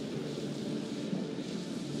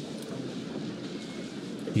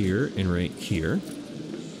 Here and right here.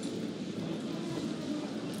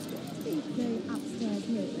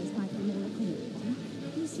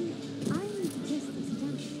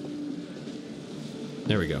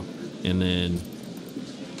 There we go. And then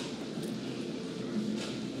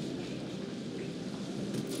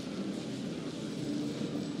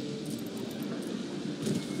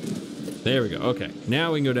there we go. Okay.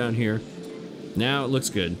 Now we can go down here. Now it looks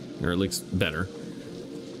good. Or it looks better.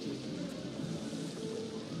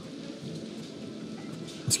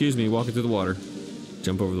 Excuse me, walking through the water.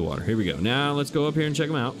 Jump over the water. Here we go. Now let's go up here and check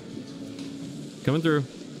them out. Coming through.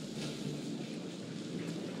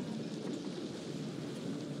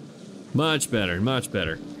 Much better, much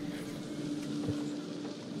better.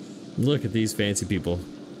 Look at these fancy people.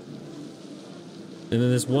 And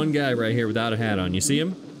then this one guy right here without a hat on. You see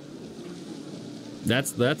him?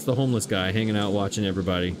 That's the homeless guy hanging out watching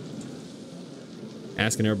everybody.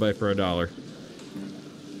 Asking everybody for $1.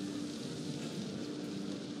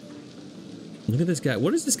 Look at this guy.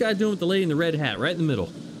 What is this guy doing with the lady in the red hat? Right in the middle.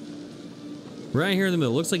 Right here in the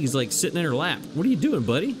middle. Looks like he's like sitting in her lap. What are you doing,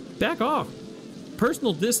 buddy? Back off.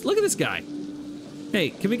 Personal look at this guy.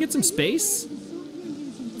 Hey, can we get some space?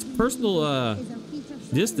 It's personal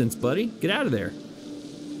distance, buddy. Get out of there.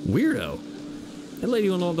 Weirdo. That lady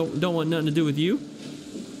don't want nothing to do with you.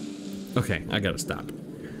 Okay, I gotta stop.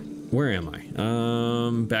 Where am I?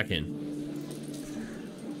 Back in.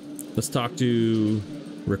 Let's talk to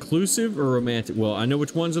reclusive or romantic. Well, I know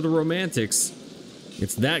which ones are the romantics.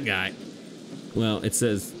 It's that guy. Well, it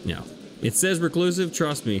says, no. It says reclusive,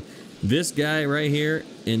 trust me. This guy right here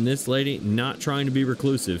and this lady, not trying to be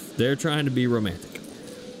reclusive. They're trying to be romantic.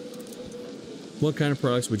 What kind of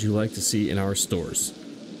products would you like to see in our stores?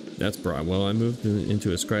 That's broad. Well, I moved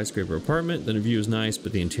into a skyscraper apartment. The view is nice,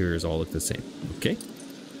 but the interiors all look the same. Okay.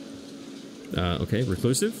 Okay,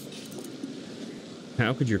 reclusive.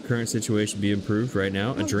 How could your current situation be improved right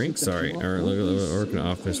now? A drink? Sorry. Or work in an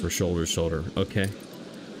office. We're shoulder to shoulder. Okay.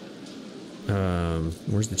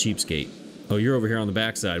 Where's the cheapskate? Oh, you're over here on the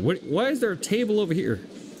backside. Why is there a table over here?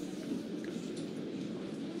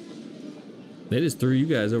 They just threw you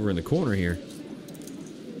guys over in the corner here.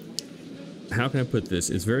 How can I put this?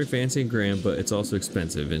 It's very fancy and grand, but it's also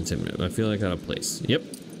expensive and intimidating. I feel like out of place. Yep.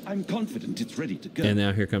 I'm confident it's ready to go. And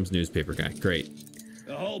now here comes newspaper guy. Great.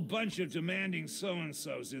 A whole bunch of demanding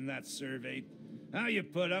so-and-sos in that survey. How you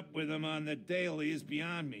put up with them on the daily is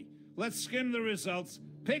beyond me. Let's skim the results.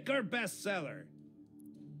 Pick our bestseller.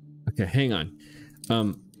 Okay, hang on.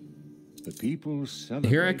 The people celebrate.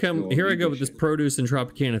 Here I come. Here I go with this produce and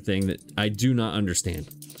Tropicana thing that I do not understand.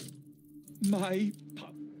 My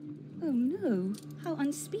pup. Oh no! How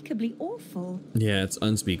unspeakably awful. Yeah, it's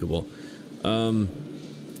unspeakable. We're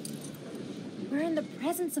in the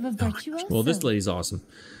presence of a virtuoso. Well, this lady's awesome.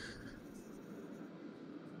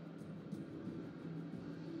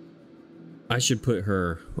 I should put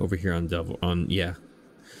her over here on double. Yeah.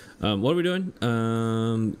 What are we doing?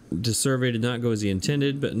 The survey did not go as he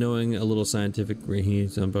intended, but knowing a little scientific, he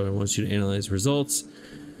wants you to analyze results.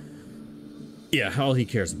 Yeah, all he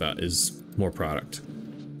cares about is more product.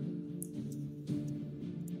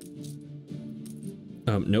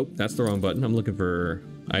 Nope, that's the wrong button. I'm looking for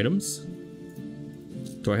items.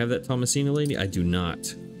 Do I have that Thomasina lady? I do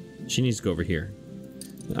not. She needs to go over here.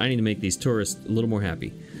 I need to make these tourists a little more happy.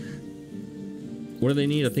 What do they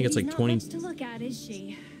need? I think it's like 20. Not much to look at, is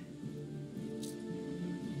she?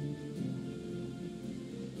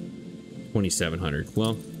 2,700.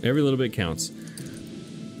 Well, every little bit counts.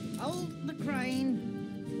 Hold the crane.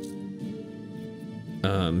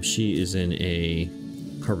 She is in a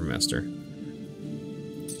harbor master.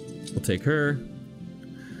 We'll take her.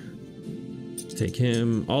 Take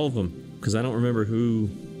him. All of them. Because I don't remember who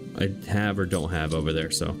I have or don't have over there.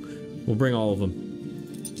 So we'll bring all of them.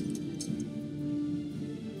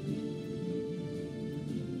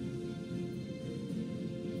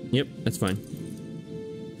 Yep, that's fine.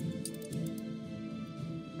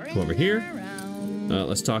 Go over here.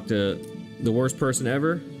 Let's talk to the worst person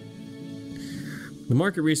ever. The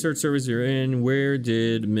market research service you're in, where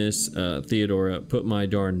did Miss Theodora put my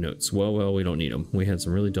darn notes? Well, we don't need them. We had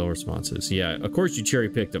some really dull responses. Yeah, of course you cherry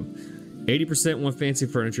picked them. 80% want fancy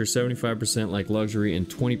furniture, 75% like luxury, and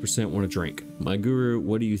 20% want a drink. My guru,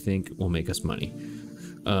 what do you think will make us money?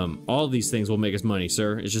 All these things will make us money,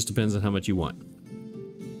 sir. It just depends on how much you want.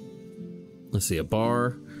 Let's see, a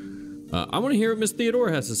bar. I want to hear what Miss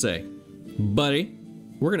Theodora has to say. Buddy,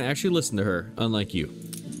 we're going to actually listen to her, unlike you.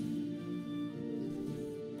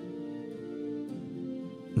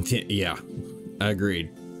 Yeah, agreed.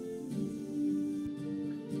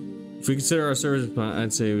 If we consider our service,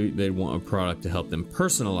 I'd say they'd want a product to help them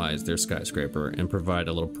personalize their skyscraper and provide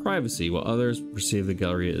a little privacy, while others perceive the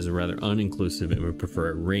Galleria as rather uninclusive and would prefer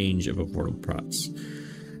a range of affordable products.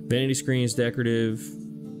 Vanity screens, decorative.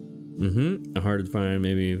 Hard to find,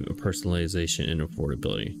 maybe a personalization and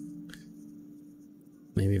affordability.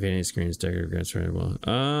 Maybe vanity screens, decorative, grants, right? Well,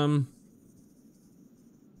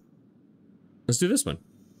 let's do this one.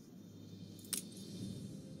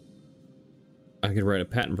 I could write a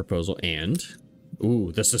patent proposal and...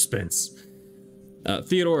 Ooh, the suspense.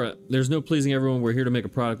 Theodora, there's no pleasing everyone. We're here to make a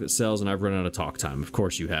product that sells, and I've run out of talk time. Of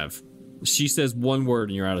course you have. She says one word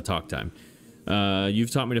and you're out of talk time. You've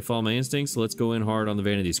taught me to follow my instincts, so let's go in hard on the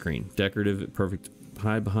vanity screen. Decorative, perfect,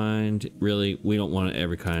 hide behind. Really, we don't want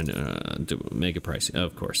every kind to make it pricey.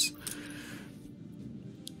 Of course.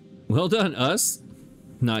 Well done, us.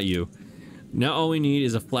 Not you. Now all we need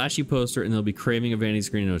is a flashy poster and they'll be craving a vanity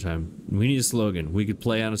screen in no time. We need a slogan. We could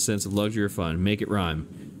play out a sense of luxury or fun. Make it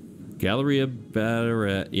rhyme. Galleria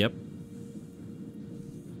Batteret. Yep.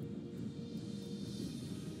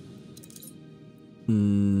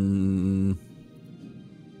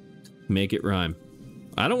 Make it rhyme.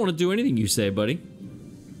 I don't want to do anything you say, buddy.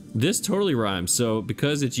 This totally rhymes, so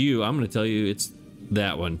because it's you, I'm going to tell you it's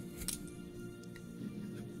that one.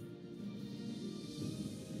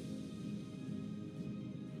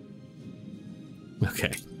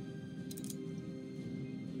 Okay.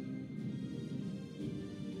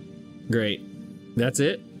 Great. That's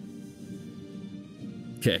it?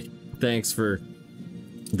 Okay. Thanks for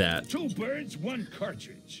that. 2 birds, 1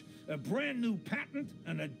 cartridge. A brand new patent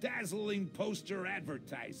and a dazzling poster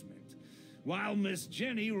advertisement. While Miss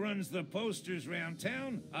Jenny runs the posters round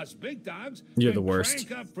town, us big dogs You're the worst.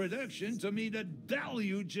 Crank up production to meet a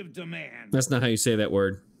deluge of demand. That's not how you say that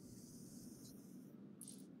word.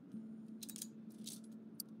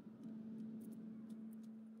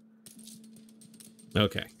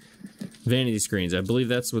 Okay. Vanity screens. I believe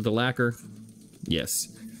that's with the lacquer. Yes.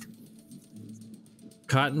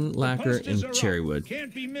 Cotton, lacquer, and cherry wood.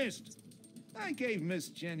 Can't be missed. I gave Miss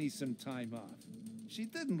Jenny some time off. She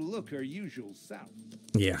didn't look her usual self.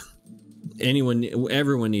 Yeah.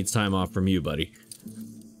 Everyone needs time off from you, buddy.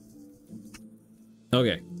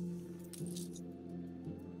 Okay.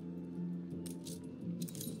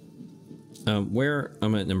 Where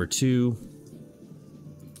I'm at number 2.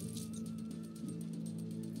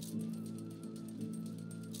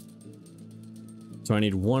 So I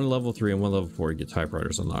need 1 level 3 and 1 level 4 to get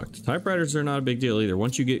typewriters unlocked. Typewriters are not a big deal either.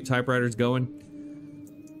 Once you get typewriters going,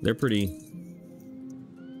 they're pretty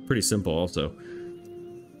simple also.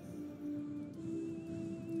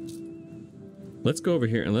 Let's go over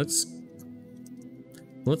here and let's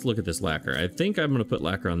look at this lacquer. I think I'm gonna put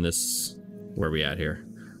lacquer on this. Where are we at here?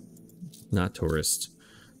 Not tourist.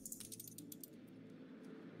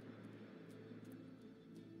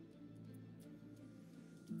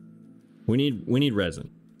 We need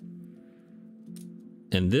resin.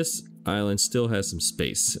 And this island still has some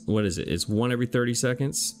space. What is it? It's 1 every 30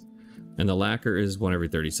 seconds. And the lacquer is 1 every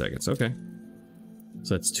 30 seconds. Okay.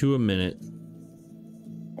 So that's 2 a minute.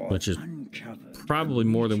 Which is probably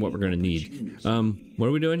more than what we're going to need. What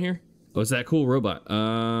are we doing here? Oh, it's that cool robot.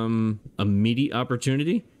 A meaty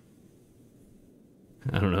opportunity?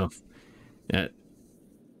 I don't know.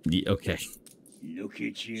 Okay. Look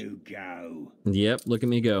at you go. Yep, look at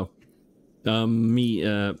me go.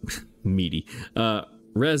 Meaty.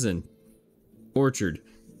 Resin. Orchard.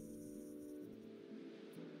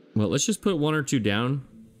 Well, let's just put 1 or 2 down.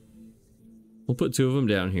 We'll put 2 of them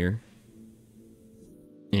down here.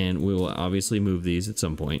 And we will obviously move these at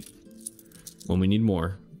some point when we need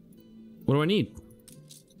more. What do I need?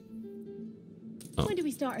 Oh. When do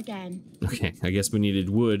we start again? Okay, I guess we needed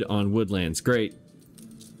wood on woodlands. Great.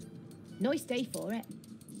 Nice day for it.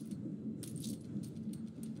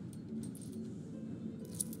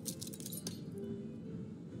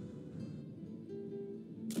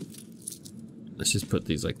 Let's just put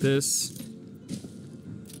these like this.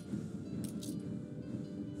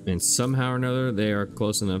 And somehow or another, they are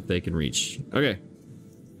close enough they can reach. Okay.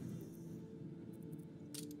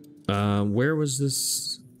 Where was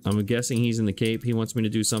this? I'm guessing he's in the Cape. He wants me to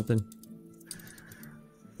do something.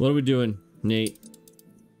 What are we doing, Nate?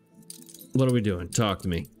 What are we doing? Talk to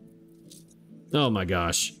me. Oh my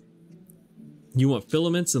gosh. You want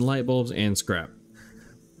filaments and light bulbs and scrap.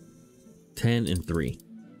 10 and 3.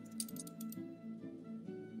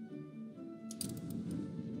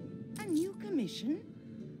 A new commission?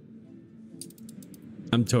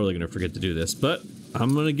 I'm totally gonna forget to do this, but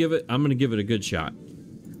I'm gonna give it a good shot.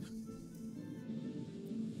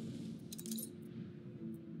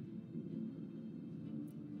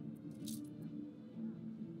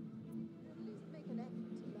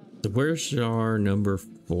 Where's our number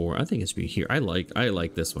 4? I think it's be here. I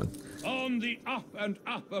like this one. On the up and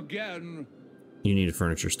up again. You need a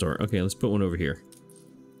furniture store. Okay, let's put one over here.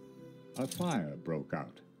 A fire broke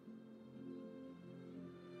out.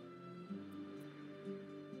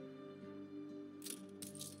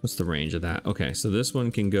 What's the range of that? Okay, so this one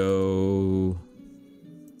can go...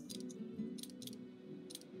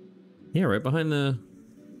 Yeah, right behind the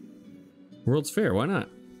World's Fair. Why not?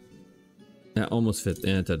 That almost fits.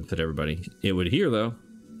 It doesn't fit everybody. It would here, though.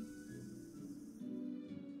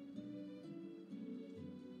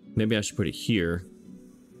 Maybe I should put it here.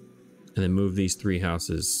 And then move these 3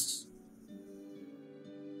 houses.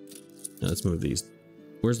 Now let's move these.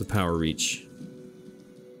 Where's the power reach?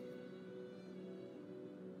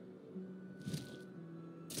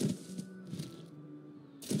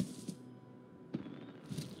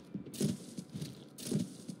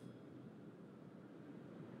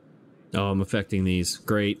 Oh, I'm affecting these.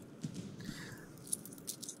 Great.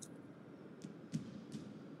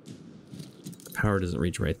 Power doesn't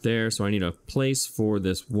reach right there, so I need a place for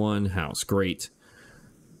this one house. Great.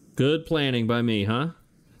 Good planning by me, huh?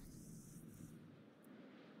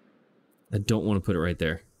 I don't want to put it right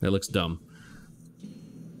there. That looks dumb.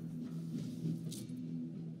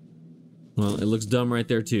 Well, it looks dumb right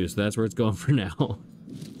there too, so that's where it's going for now.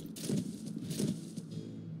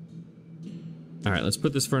 Alright, let's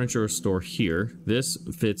put this furniture store here. This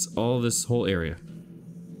fits all of this whole area.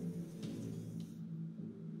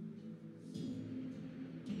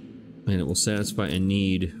 And it will satisfy a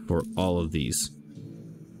need for all of these.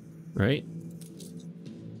 Right?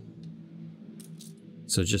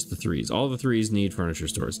 So just the 3s. All the 3s need furniture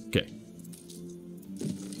stores. Okay.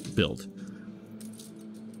 Build.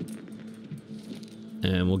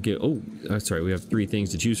 And we'll get... Oh, sorry. We have 3 things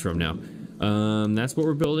to choose from now. That's what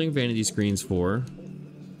we're building vanity screens for.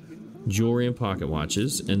 Jewelry and pocket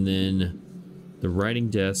watches. And then the writing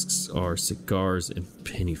desks are cigars and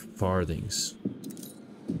penny farthings.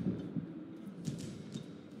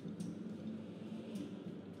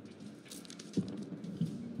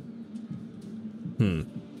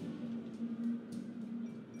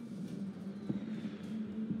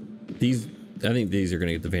 I think these are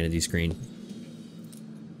gonna get the vanity screen.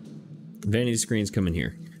 Vanity screens come in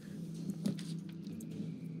here.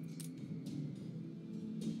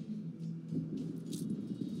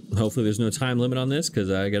 Hopefully there's no time limit on this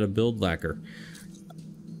because I gotta build lacquer.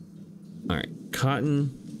 Alright,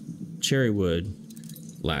 cotton, cherry wood,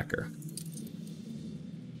 lacquer.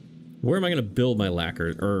 Where am I gonna build my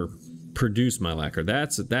lacquer or produce my lacquer?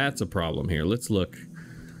 That's a problem here. Let's look.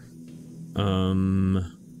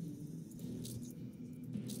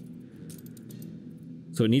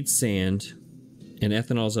 So it needs sand, and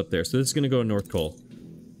ethanol's up there. So this is gonna go in North Cole.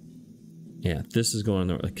 Yeah, this is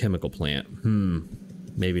going on a chemical plant.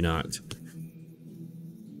 Maybe not.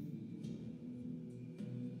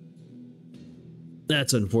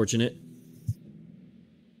 That's unfortunate.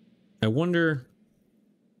 I wonder...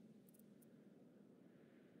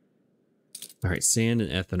 Alright, sand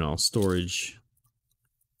and ethanol storage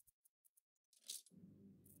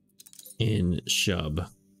in Shub.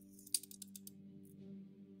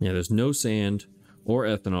 Yeah, there's no sand or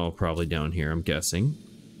ethanol probably down here, I'm guessing.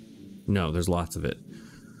 No, there's lots of it.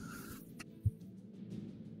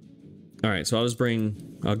 Alright, so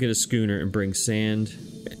I'll get a schooner and bring sand.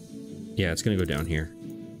 Yeah, it's gonna go down here.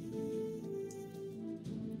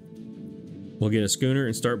 We'll get a schooner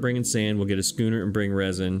and start bringing sand. We'll get a schooner and bring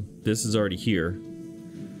resin. This is already here.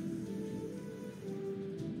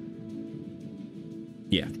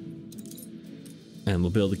 Yeah. And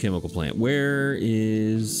we'll build a chemical plant. Where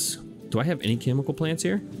is... Do I have any chemical plants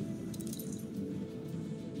here?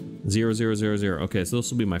 0, 0, 0, 0. Okay, so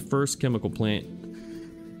this will be my first chemical plant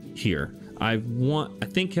here. I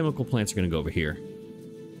think chemical plants are going to go over here.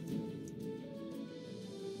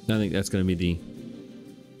 I think that's going to be the...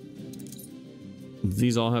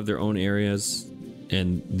 These all have their own areas,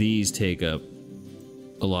 and these take up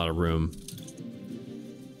a lot of room.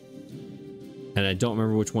 And I don't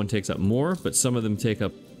remember which one takes up more, but some of them take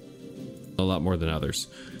up a lot more than others.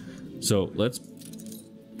 So let's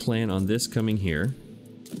plan on this coming here.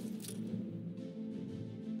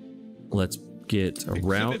 Let's get a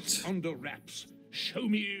route. Under wraps. Show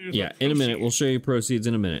me the Yeah, in a minute. We'll show you proceeds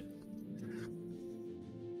in a minute.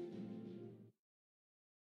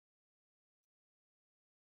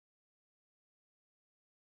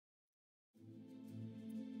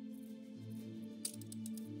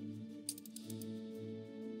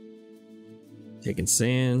 Taking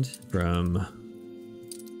sand from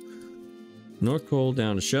North Cole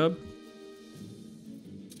down to Shub.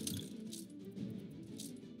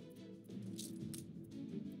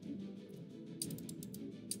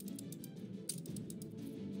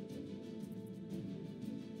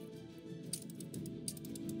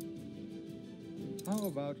 How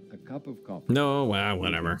about a cup of coffee? No, well,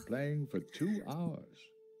 whatever. Playing for 2 hours.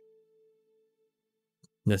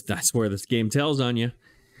 That's where this game tells on you.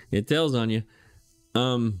 It tells on you.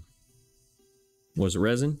 Was it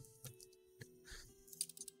resin?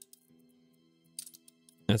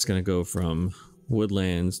 That's gonna go from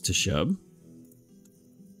Woodlands to Shub.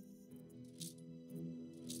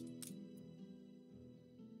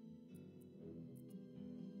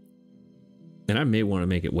 And I may want to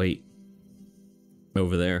make it wait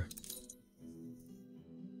over there.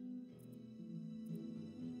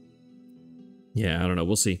 Yeah, I don't know.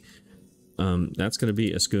 We'll see. That's going to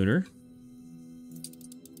be a schooner.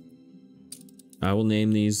 I will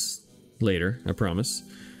name these later, I promise.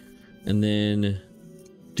 And then,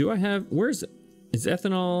 do I have... Where's... Is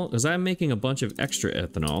ethanol... Because I'm making a bunch of extra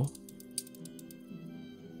ethanol.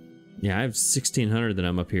 Yeah, I have 1,600 that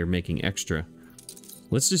I'm up here making extra.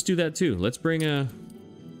 Let's just do that too. Let's bring a...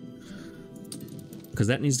 Because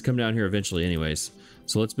that needs to come down here eventually anyways.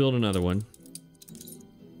 So let's build another one.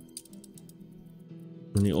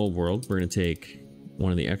 In the old world, we're going to take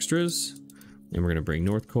one of the extras. And we're going to bring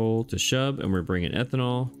North Cole to Shub. And we're bringing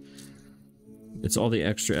ethanol. It's all the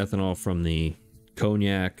extra ethanol from the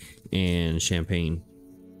cognac and champagne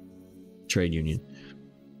trade union.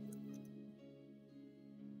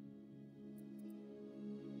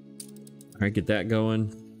 Alright, get that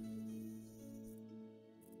going.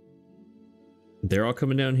 They're all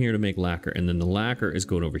coming down here to make lacquer, and then the lacquer is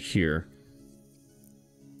going over here.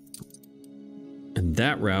 And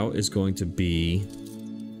that route is going to be...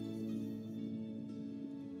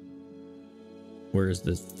 Where is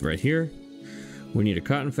this? Right here. We need a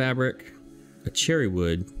cotton fabric, a cherry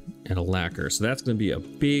wood, and a lacquer. So that's going to be a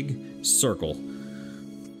big circle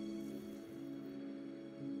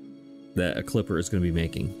that a clipper is going to be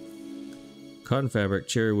making. Cotton fabric,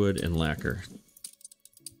 cherry wood, and lacquer.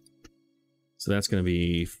 So that's going to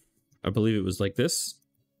be, I believe it was like this.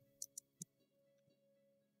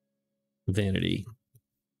 Vanity.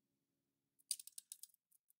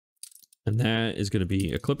 And that is going to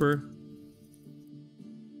be a clipper.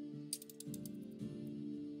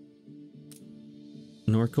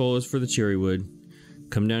 North Cole is for the cherry wood.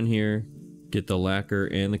 Come down here, get the lacquer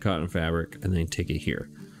and the cotton fabric, and then take it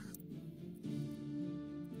here.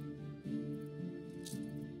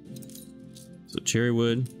 So cherry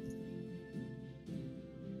wood.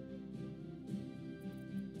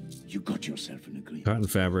 You got yourself an agreement. Cotton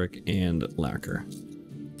fabric and lacquer.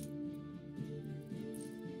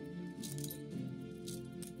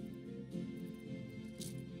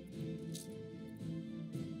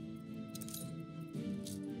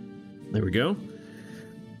 There we go.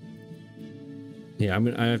 Yeah, I'm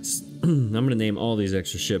gonna name all these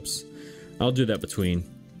extra ships. I'll do that between.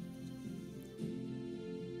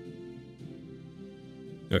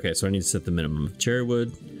 Okay, so I need to set the minimum of cherry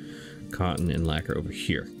wood, cotton, and lacquer over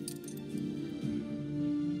here.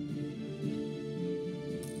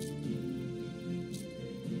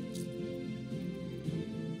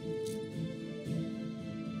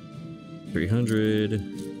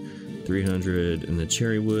 $300, and the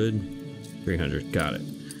cherry wood. 300, got it.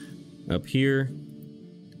 Up here,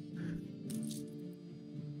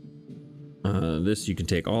 this you can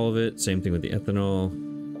take all of it. Same thing with the ethanol.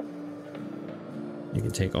 You can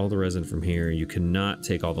take all the resin from here. You cannot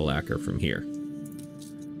take all the lacquer from here.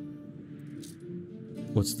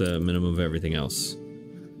 What's the minimum of everything else?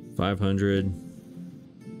 500.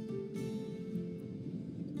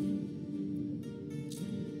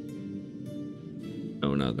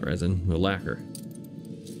 Oh, not the resin, the lacquer.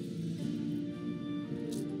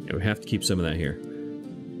 Yeah, we have to keep some of that here.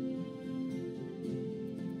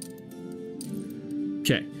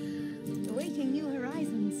 Okay. Awaiting new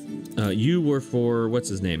horizons. You were for, what's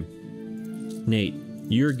his name? Nate.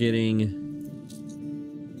 You're getting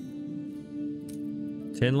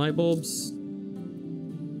 10 light bulbs?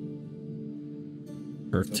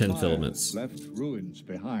 Or 10 filaments? Left ruins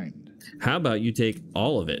behind. How about you take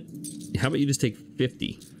all of it? How about you just take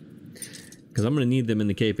 50? Because I'm going to need them in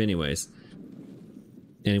the cape anyways.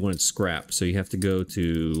 And he wanted scrap, so you have to go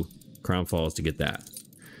to Crown Falls to get that.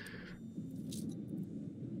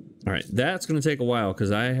 Alright, that's going to take a while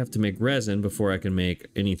because I have to make resin before I can make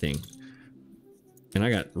anything. And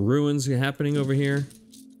I got ruins happening over here.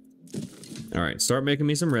 Alright, start making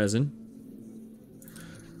me some resin.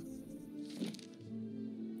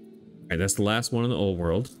 Alright, that's the last one in the old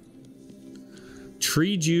world.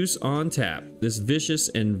 Tree juice on tap. This vicious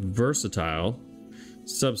and versatile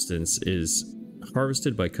substance is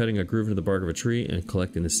harvested by cutting a groove into the bark of a tree and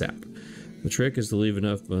collecting the sap. The trick is to leave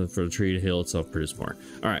enough for the tree to heal itself, produce more.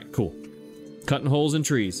 Alright, cool. Cutting holes in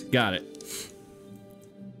trees. Got it.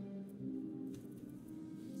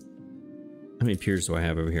 How many piers do I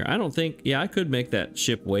have over here? I don't think... Yeah, I could make that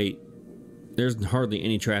ship wait. There's hardly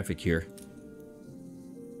any traffic here.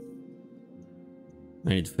 I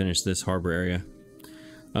need to finish this harbor area.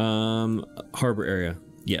 Harbor area.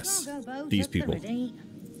 Yes. These people.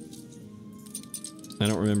 I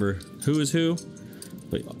don't remember who is who,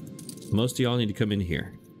 but most of y'all need to come in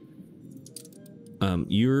here.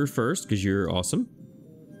 You're first because you're awesome.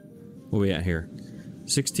 What are we at here?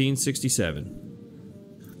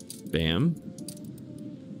 1667. Bam.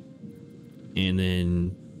 And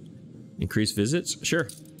then increase visits? Sure.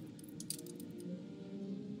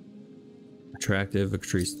 Attractive,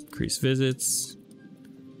 increase visits.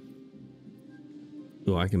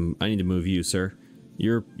 Oh, I need to move you, sir.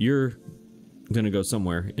 You're gonna go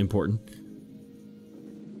somewhere important.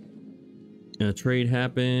 Trade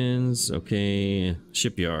happens. Okay.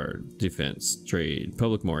 Shipyard. Defense. Trade.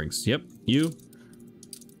 Public moorings. Yep. You.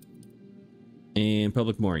 And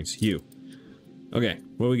public moorings. You. Okay.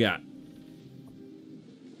 What do we got?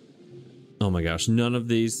 Oh my gosh. None of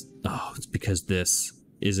these. Oh, it's because this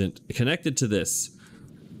isn't connected to this.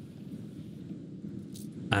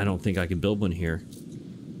 I don't think I can build one here.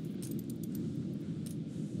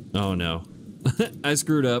 Oh no. I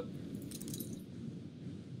screwed up.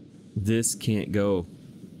 This can't go.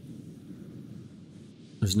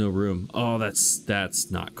 There's no room. Oh, that's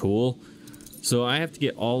not cool. So I have to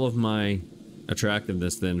get all of my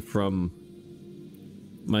attractiveness then from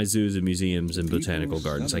my zoos and museums and botanical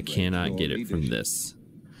gardens. I cannot get it from this.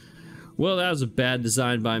 Well, that was a bad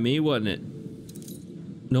design by me, wasn't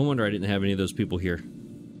it? No wonder I didn't have any of those people here.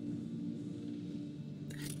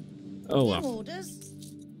 Oh well.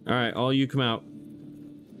 Alright, all you come out.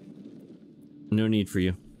 No need for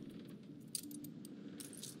you.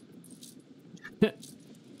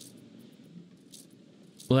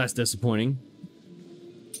 Well, that's disappointing.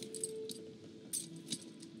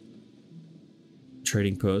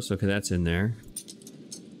 Trading post. Okay, that's in there.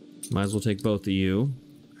 Might as well take both of you.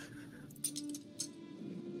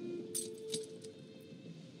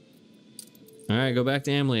 Alright, go back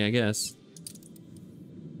to Emily, I guess.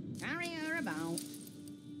 Carry her about.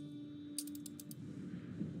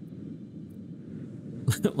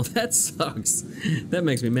 Well, that sucks. That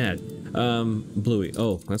makes me mad. Bluey.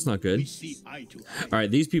 Oh, that's not good.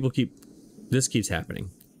 Alright, these people keep... This keeps happening.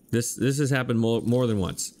 This has happened more than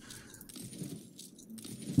once.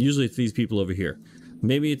 Usually it's these people over here.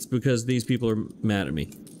 Maybe it's because these people are mad at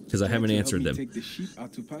me. Because I haven't answered them. Take the sheep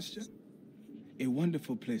out to pasture? A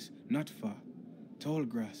wonderful place, not far. Tall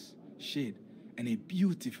grass, shade, and a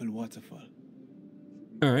beautiful waterfall.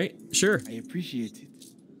 Alright, sure. I appreciate it.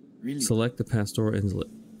 Really. Select the pastoral inlet.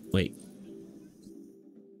 Wait.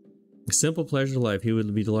 A simple pleasure of life. He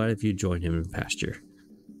would be delighted if you join him in pasture.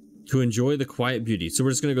 To enjoy the quiet beauty. So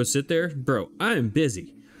we're just gonna go sit there? Bro, I am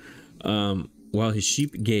busy. While his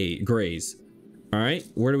sheep graze. Alright,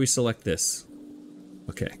 where do we select this?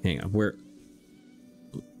 Okay, hang on. Where?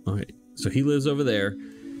 Alright, so he lives over there.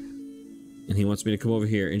 And he wants me to come over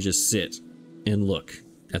here and just sit and look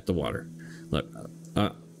at the water. Look,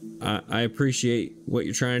 I appreciate what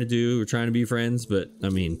you're trying to do. We're trying to be friends, but, I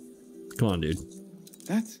mean, come on, dude.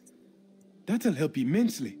 That'll help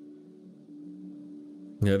immensely.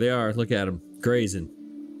 There they are. Look at them. Grazing.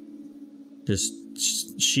 Just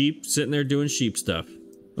sheep sitting there doing sheep stuff.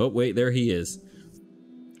 Oh, wait, there he is.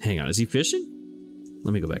 Hang on, is he fishing?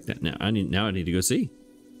 Let me go back now. I need to go see.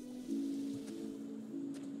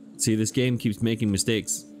 See, this game keeps making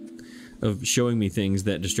mistakes of showing me things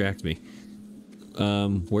that distract me.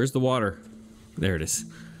 Where's the water? There it is.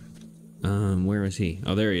 Where is he?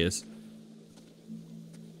 Oh, there he is.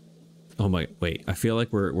 Oh my, wait, I feel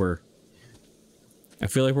like we're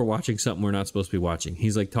watching something we're not supposed to be watching.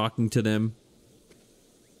 He's like talking to them.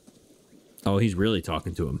 Oh, he's really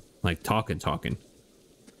talking to him. Like talking.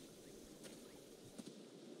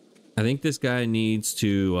 I think this guy needs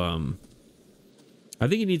to I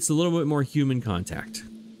think he needs a little bit more human contact.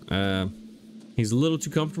 He's a little too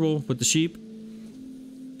comfortable with the sheep.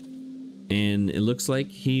 And it looks like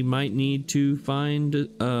he might need to find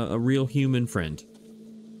a real human friend.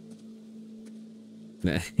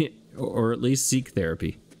 Or at least seek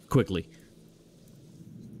therapy. Quickly.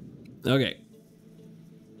 Okay.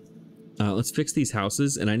 Let's fix these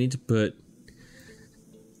houses, and I need to put...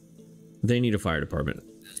 They need a fire department.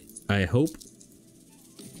 I hope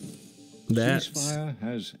that... Ceasefire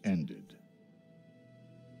has ended.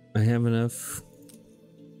 I have enough...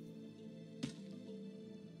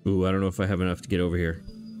 Ooh, I don't know if I have enough to get over here.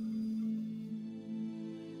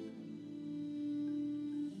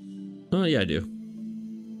 Oh, yeah, I do.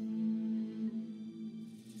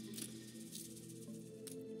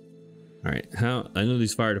 Alright, I know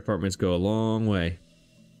these fire departments go a long way.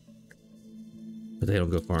 But they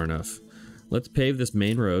don't go far enough. Let's pave this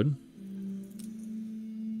main road.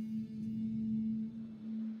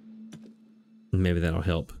 Maybe that'll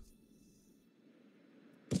help.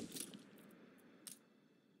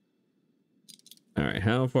 Alright,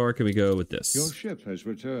 how far can we go with this? Your ship has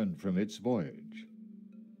returned from its voyage.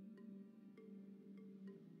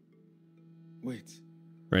 Wait.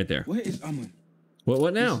 Right there. Where is Ammon?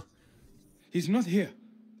 What now? He's not here.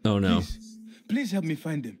 Oh no. Please help me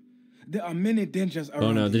find him. There are many dangers around.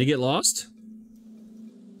 Oh no, did he get lost?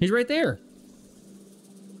 He's right there.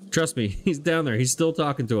 Trust me, he's down there. He's still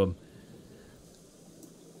talking to him.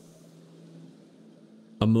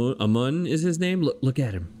 Amun is his name? Look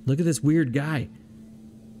at him. Look at this weird guy.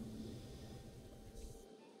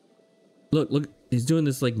 Look, he's doing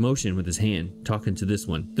this like motion with his hand, talking to this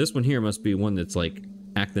one. This one here must be one that's like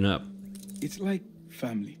acting up. It's like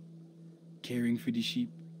family. Caring for the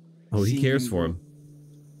sheep. Oh, he cares for him.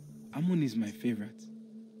 Ammon is my favorite.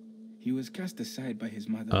 He was cast aside by his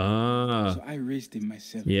mother. Ah. So I raised him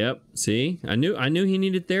myself. Yep. See? I knew he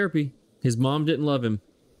needed therapy. His mom didn't love him.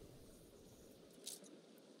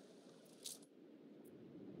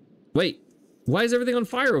 Wait. Why is everything on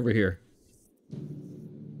fire over here?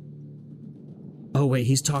 Oh, wait.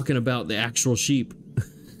 He's talking about the actual sheep.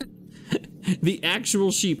 The actual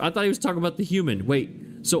sheep. I thought he was talking about the human. Wait.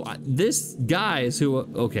 So this guy is who...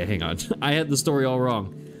 Okay, hang on. I had the story all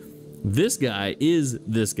wrong. This guy is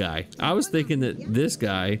this guy. I was thinking that this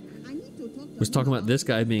guy was talking about this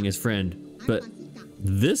guy being his friend. But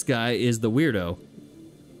this guy is the weirdo.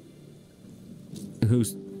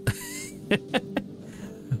 Who's...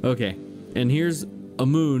 Okay. And here's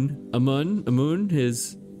Amun,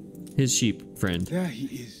 his sheep friend. There he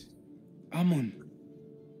is. Ammon.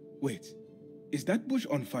 Wait. Is that bush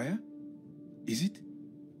on fire? Is it?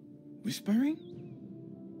 Whispering?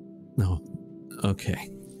 No. Okay.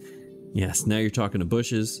 Yes, now you're talking to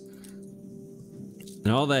bushes.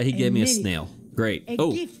 And all that, he gave me a snail. Great. A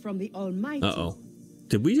gift from the Almighty. Uh-oh.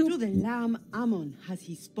 Did we... Through the Lamb Ammon has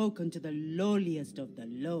he spoken to the lowliest of the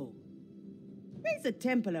low. Raise a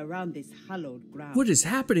temple around this hallowed ground. What is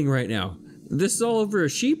happening right now? This is all over a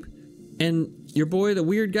sheep? And your boy, the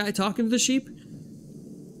weird guy, talking to the sheep?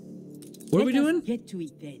 What are we doing? Get to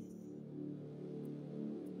it then.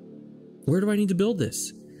 Where do I need to build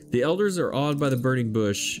this? The elders are awed by the burning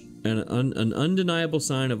bush, and an undeniable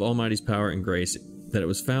sign of Almighty's power and grace, that it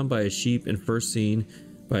was found by a sheep and first seen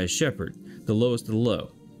by a shepherd, the lowest of the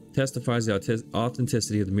low, testifies the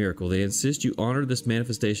authenticity of the miracle. They insist you honor this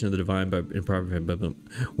manifestation of the divine by improper.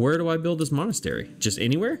 Where do I build this monastery? Just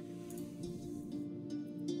anywhere?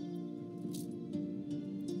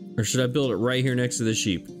 Or should I build it right here next to the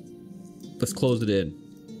sheep? Let's close it in.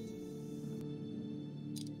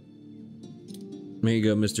 There you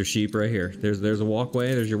go, Mr. Sheep, right here. There's a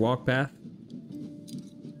walkway. There's your walk path.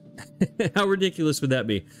 How ridiculous would that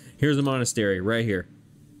be? Here's a monastery right here.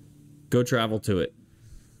 Go travel to it.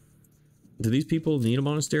 Do these people need a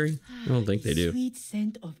monastery? I don't think they do. Sweet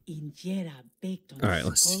scent of injera baked on. All right,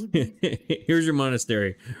 let's. Here's your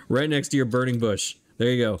monastery, right next to your burning bush.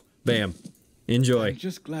 There you go. Bam. Enjoy. I'm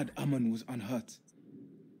just glad Ammon was unhurt.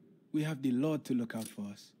 We have the Lord to look out for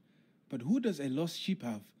us. But who does a lost sheep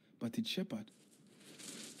have but its shepherd?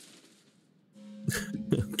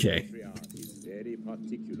 Okay.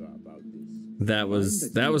 That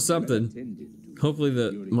was something. Hopefully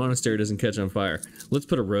the monastery doesn't catch on fire. Let's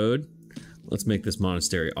put a road. Let's make this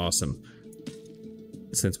monastery awesome.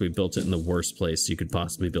 Since we built it in the worst place you could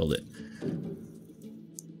possibly build it.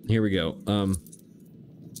 Here we go.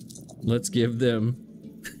 Let's give them...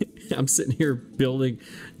 I'm sitting here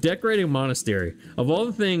decorating a monastery. Of all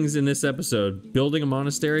the things in this episode, building a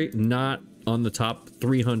monastery, not on the top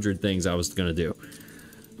 300 things I was gonna do.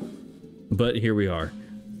 But here we are.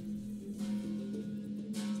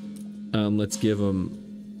 Let's give them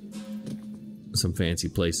some fancy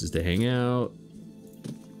places to hang out.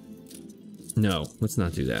 No, let's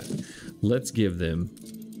not do that. Let's give them...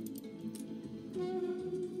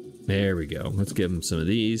 There we go. Let's give them some of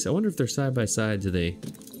these. I wonder if they're side by side. Do they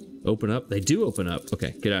open up? They do open up.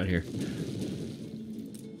 Okay, get out of here.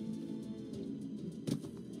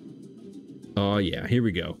 Oh yeah, here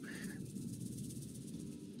we go.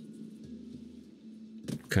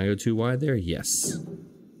 Can I go too wide there? Yes.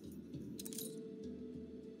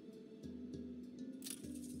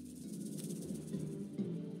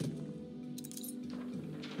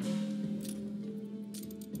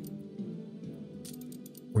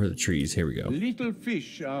 Where are the trees? Here we go. Little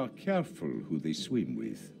fish are careful who they swim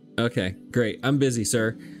with. Okay, great. I'm busy,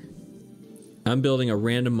 sir. I'm building a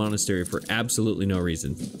random monastery for absolutely no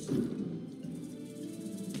reason.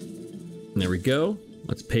 There we go.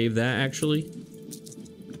 Let's pave that, actually.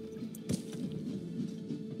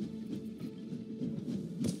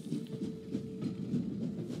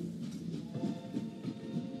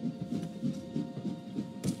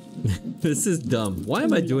 This is dumb. Why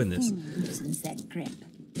am I doing this?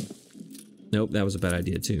 Nope, that was a bad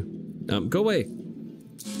idea too. Go away.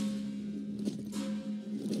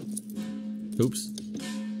 Oops.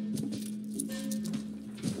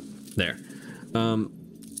 There.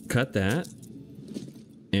 Cut that.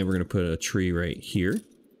 And we're gonna put a tree right here.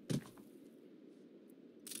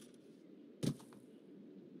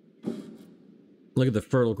 Look at the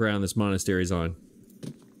fertile ground this monastery's on.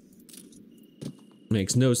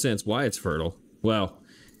 Makes no sense why it's fertile. Well,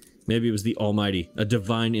 maybe it was the Almighty, a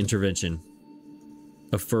divine intervention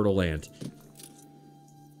of fertile land.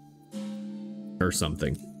 Or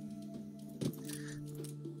something.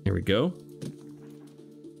 Here we go.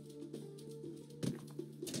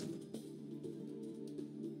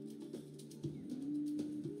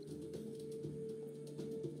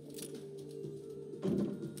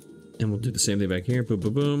 And we'll do the same thing back here. Boom,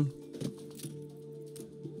 boom, boom.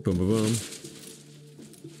 Boom, boom, boom.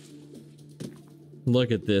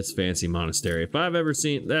 Look at this fancy monastery. If I've ever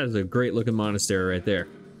seen... That is a great looking monastery right there.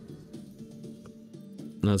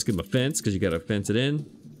 Now let's give them a fence, because you gotta fence it in.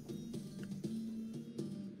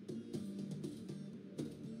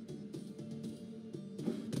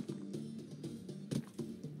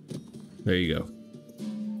 There you go.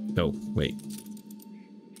 Oh, wait.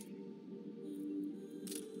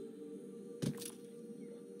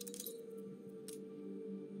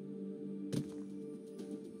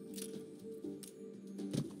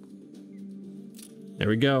 There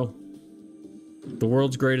we go. The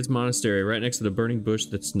world's greatest monastery, right next to the burning bush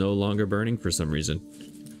that's no longer burning for some reason.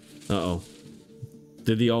 Uh-oh.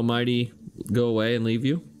 Did the Almighty go away and leave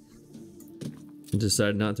you? And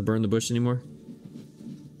decide not to burn the bush anymore?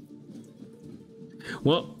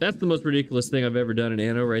 Well, that's the most ridiculous thing I've ever done in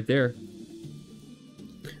Anno right there.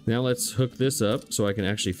 Now let's hook this up so I can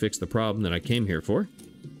actually fix the problem that I came here for.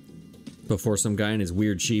 Before some guy in his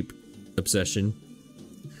weird sheep obsession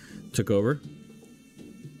took over.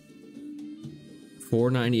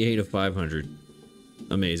 498 of 500.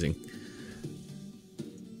 Amazing.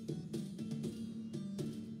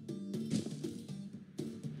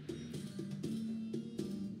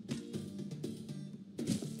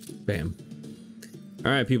 Bam.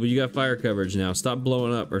 Alright, people, you got fire coverage now. Stop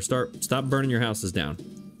blowing up, or stop burning your houses down.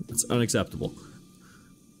 It's unacceptable.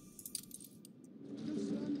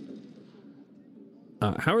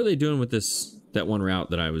 How are they doing with that one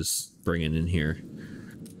route that I was bringing in here?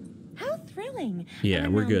 How thrilling! Yeah,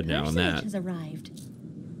 we're good now on that. Has arrived.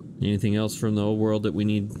 Anything else from the old world that we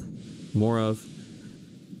need more of?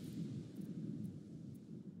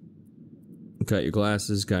 Got your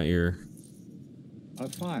glasses, got your A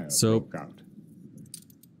fire soap. broke out.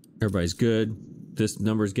 Everybody's good. This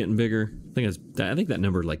number's getting bigger. I think that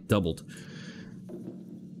number like doubled.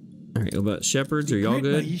 All right, what about shepherds? Are y'all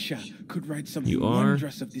good? Could write You are.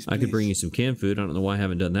 I could bring you some canned food. I don't know why I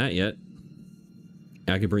haven't done that yet.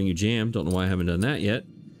 I could bring you jam. Don't know why I haven't done that yet.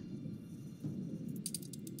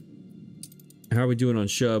 How are we doing on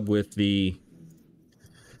Shub with the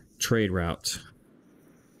trade route?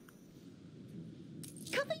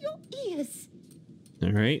 Cover your ears.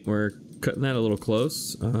 All right, we're cutting that a little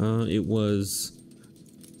close. It was...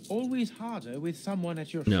 Always harder with someone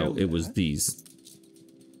at your No, shoulder. it was these.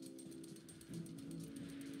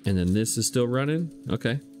 And then this is still running?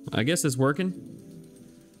 Okay. I guess it's working.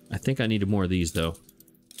 I think I needed more of these, though.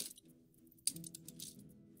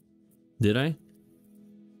 Did I?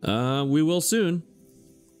 We will soon.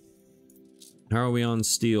 How are we on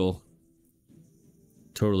steel?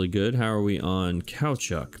 Totally good. How are we on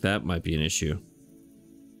caoutchouc? That might be an issue.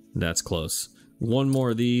 That's close. One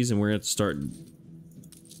more of these and we're going to start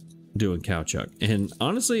doing cow chuck. And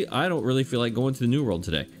honestly, I don't really feel like going to the New World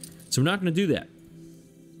today. So we're not going to do that.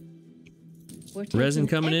 Resin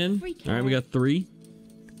coming in. All right, we got 3.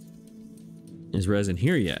 Is resin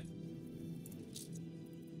here yet?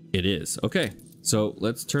 It is. Okay, so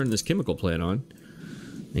let's turn this chemical plant on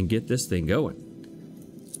and get this thing going.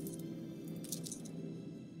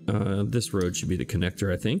 This road should be the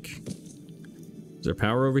connector, I think. Is there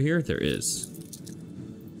power over here? There is.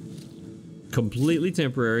 Completely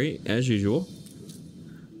temporary, as usual.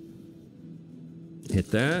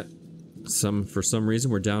 Hit that. For some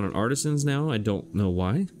reason, we're down on artisans now. I don't know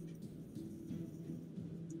why.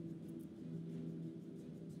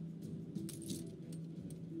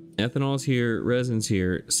 Ethanol's here, resin's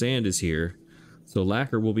here, sand is here. So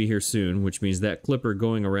lacquer will be here soon, which means that clipper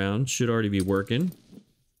going around should already be working.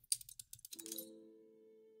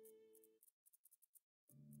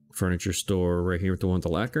 Furniture store right here with the one with the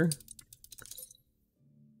lacquer.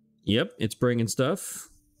 Yep, it's bringing stuff.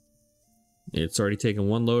 It's already taken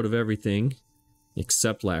 1 load of everything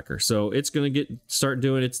except lacquer. So it's going to start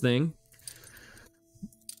doing its thing.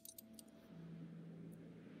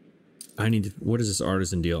 What is this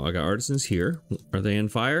artisan deal? I got artisans here. Are they in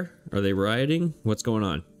fire? Are they rioting? What's going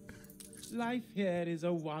on? Life here is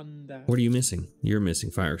a wonder. What are you missing? You're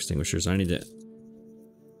missing fire extinguishers. I need to...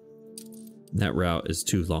 That route is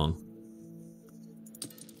too long.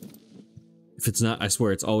 If it's not, I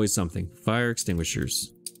swear it's always something. Fire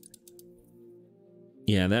extinguishers.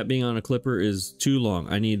 Yeah, that being on a clipper is too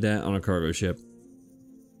long. I need that on a cargo ship.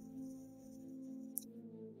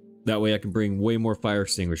 That way I can bring way more fire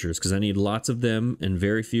extinguishers, because I need lots of them and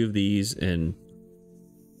very few of these, and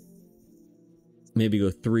maybe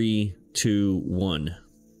go 3, 2, 1.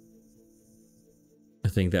 I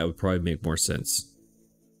think that would probably make more sense.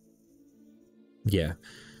 Yeah.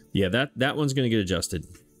 Yeah, that one's going to get adjusted.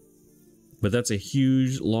 But that's a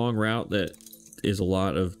huge, long route that is a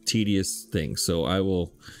lot of tedious things, so I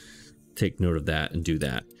will take note of that and do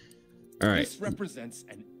that. All right. This represents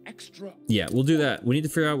an extra... Yeah, we'll do that. We need to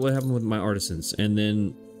figure out what happened with my artisans, and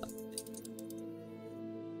then...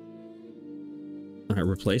 I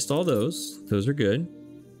replaced all those. Those are good.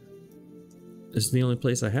 This is the only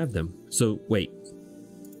place I have them. So, wait.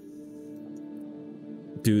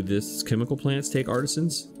 Do this chemical plants take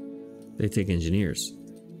artisans? They take engineers.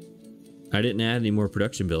 I didn't add any more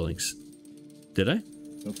production buildings. Did I?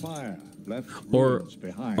 The fire left or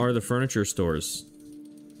behind. Are the furniture stores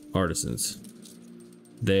artisans?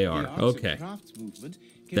 They are. Okay.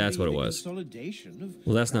 That's what it was.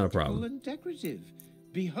 Well, that's not a problem. And decorative.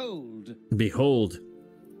 Behold. Behold.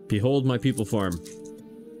 Behold my people farm.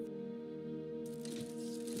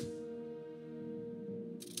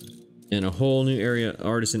 And a whole new area,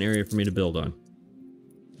 artisan area for me to build on.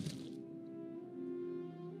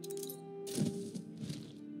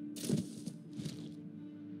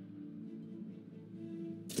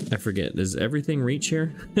 I forget, does everything reach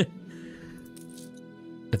here?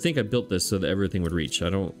 I think I built this so that everything would reach. I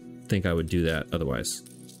don't think I would do that otherwise.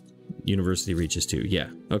 University reaches too. Yeah,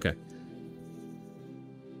 okay.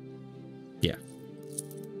 Yeah.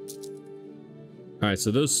 Alright,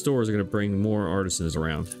 so those stores are going to bring more artisans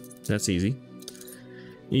around. That's easy.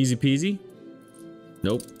 Easy peasy.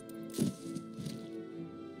 Nope.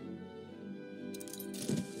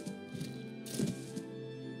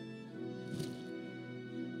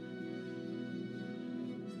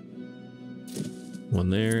 One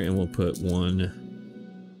there, and we'll put one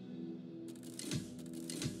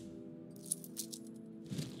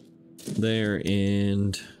there,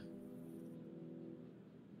 and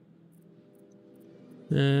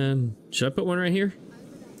should I put one right here?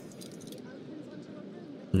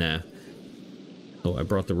 Nah. Oh, I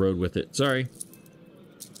brought the road with it. Sorry.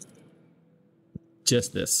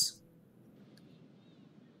 Just this.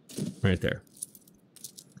 Right there.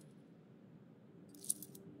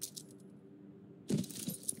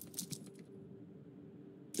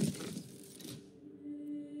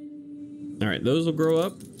 Alright, those will grow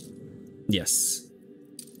up. Yes.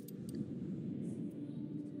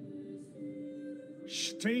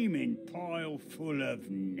 Steaming pile full of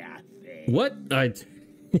nothing. What? I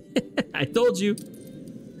told you.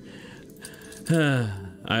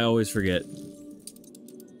 I always forget.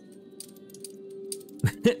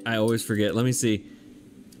 I always forget. Let me see.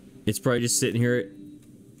 It's probably just sitting here.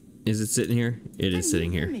 Is it sitting here? It is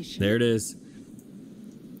sitting here. There it is.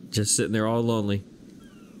 Just sitting there all lonely.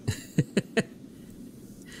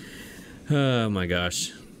 Oh my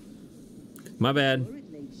gosh. My bad.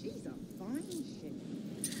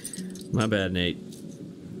 My bad, Nate.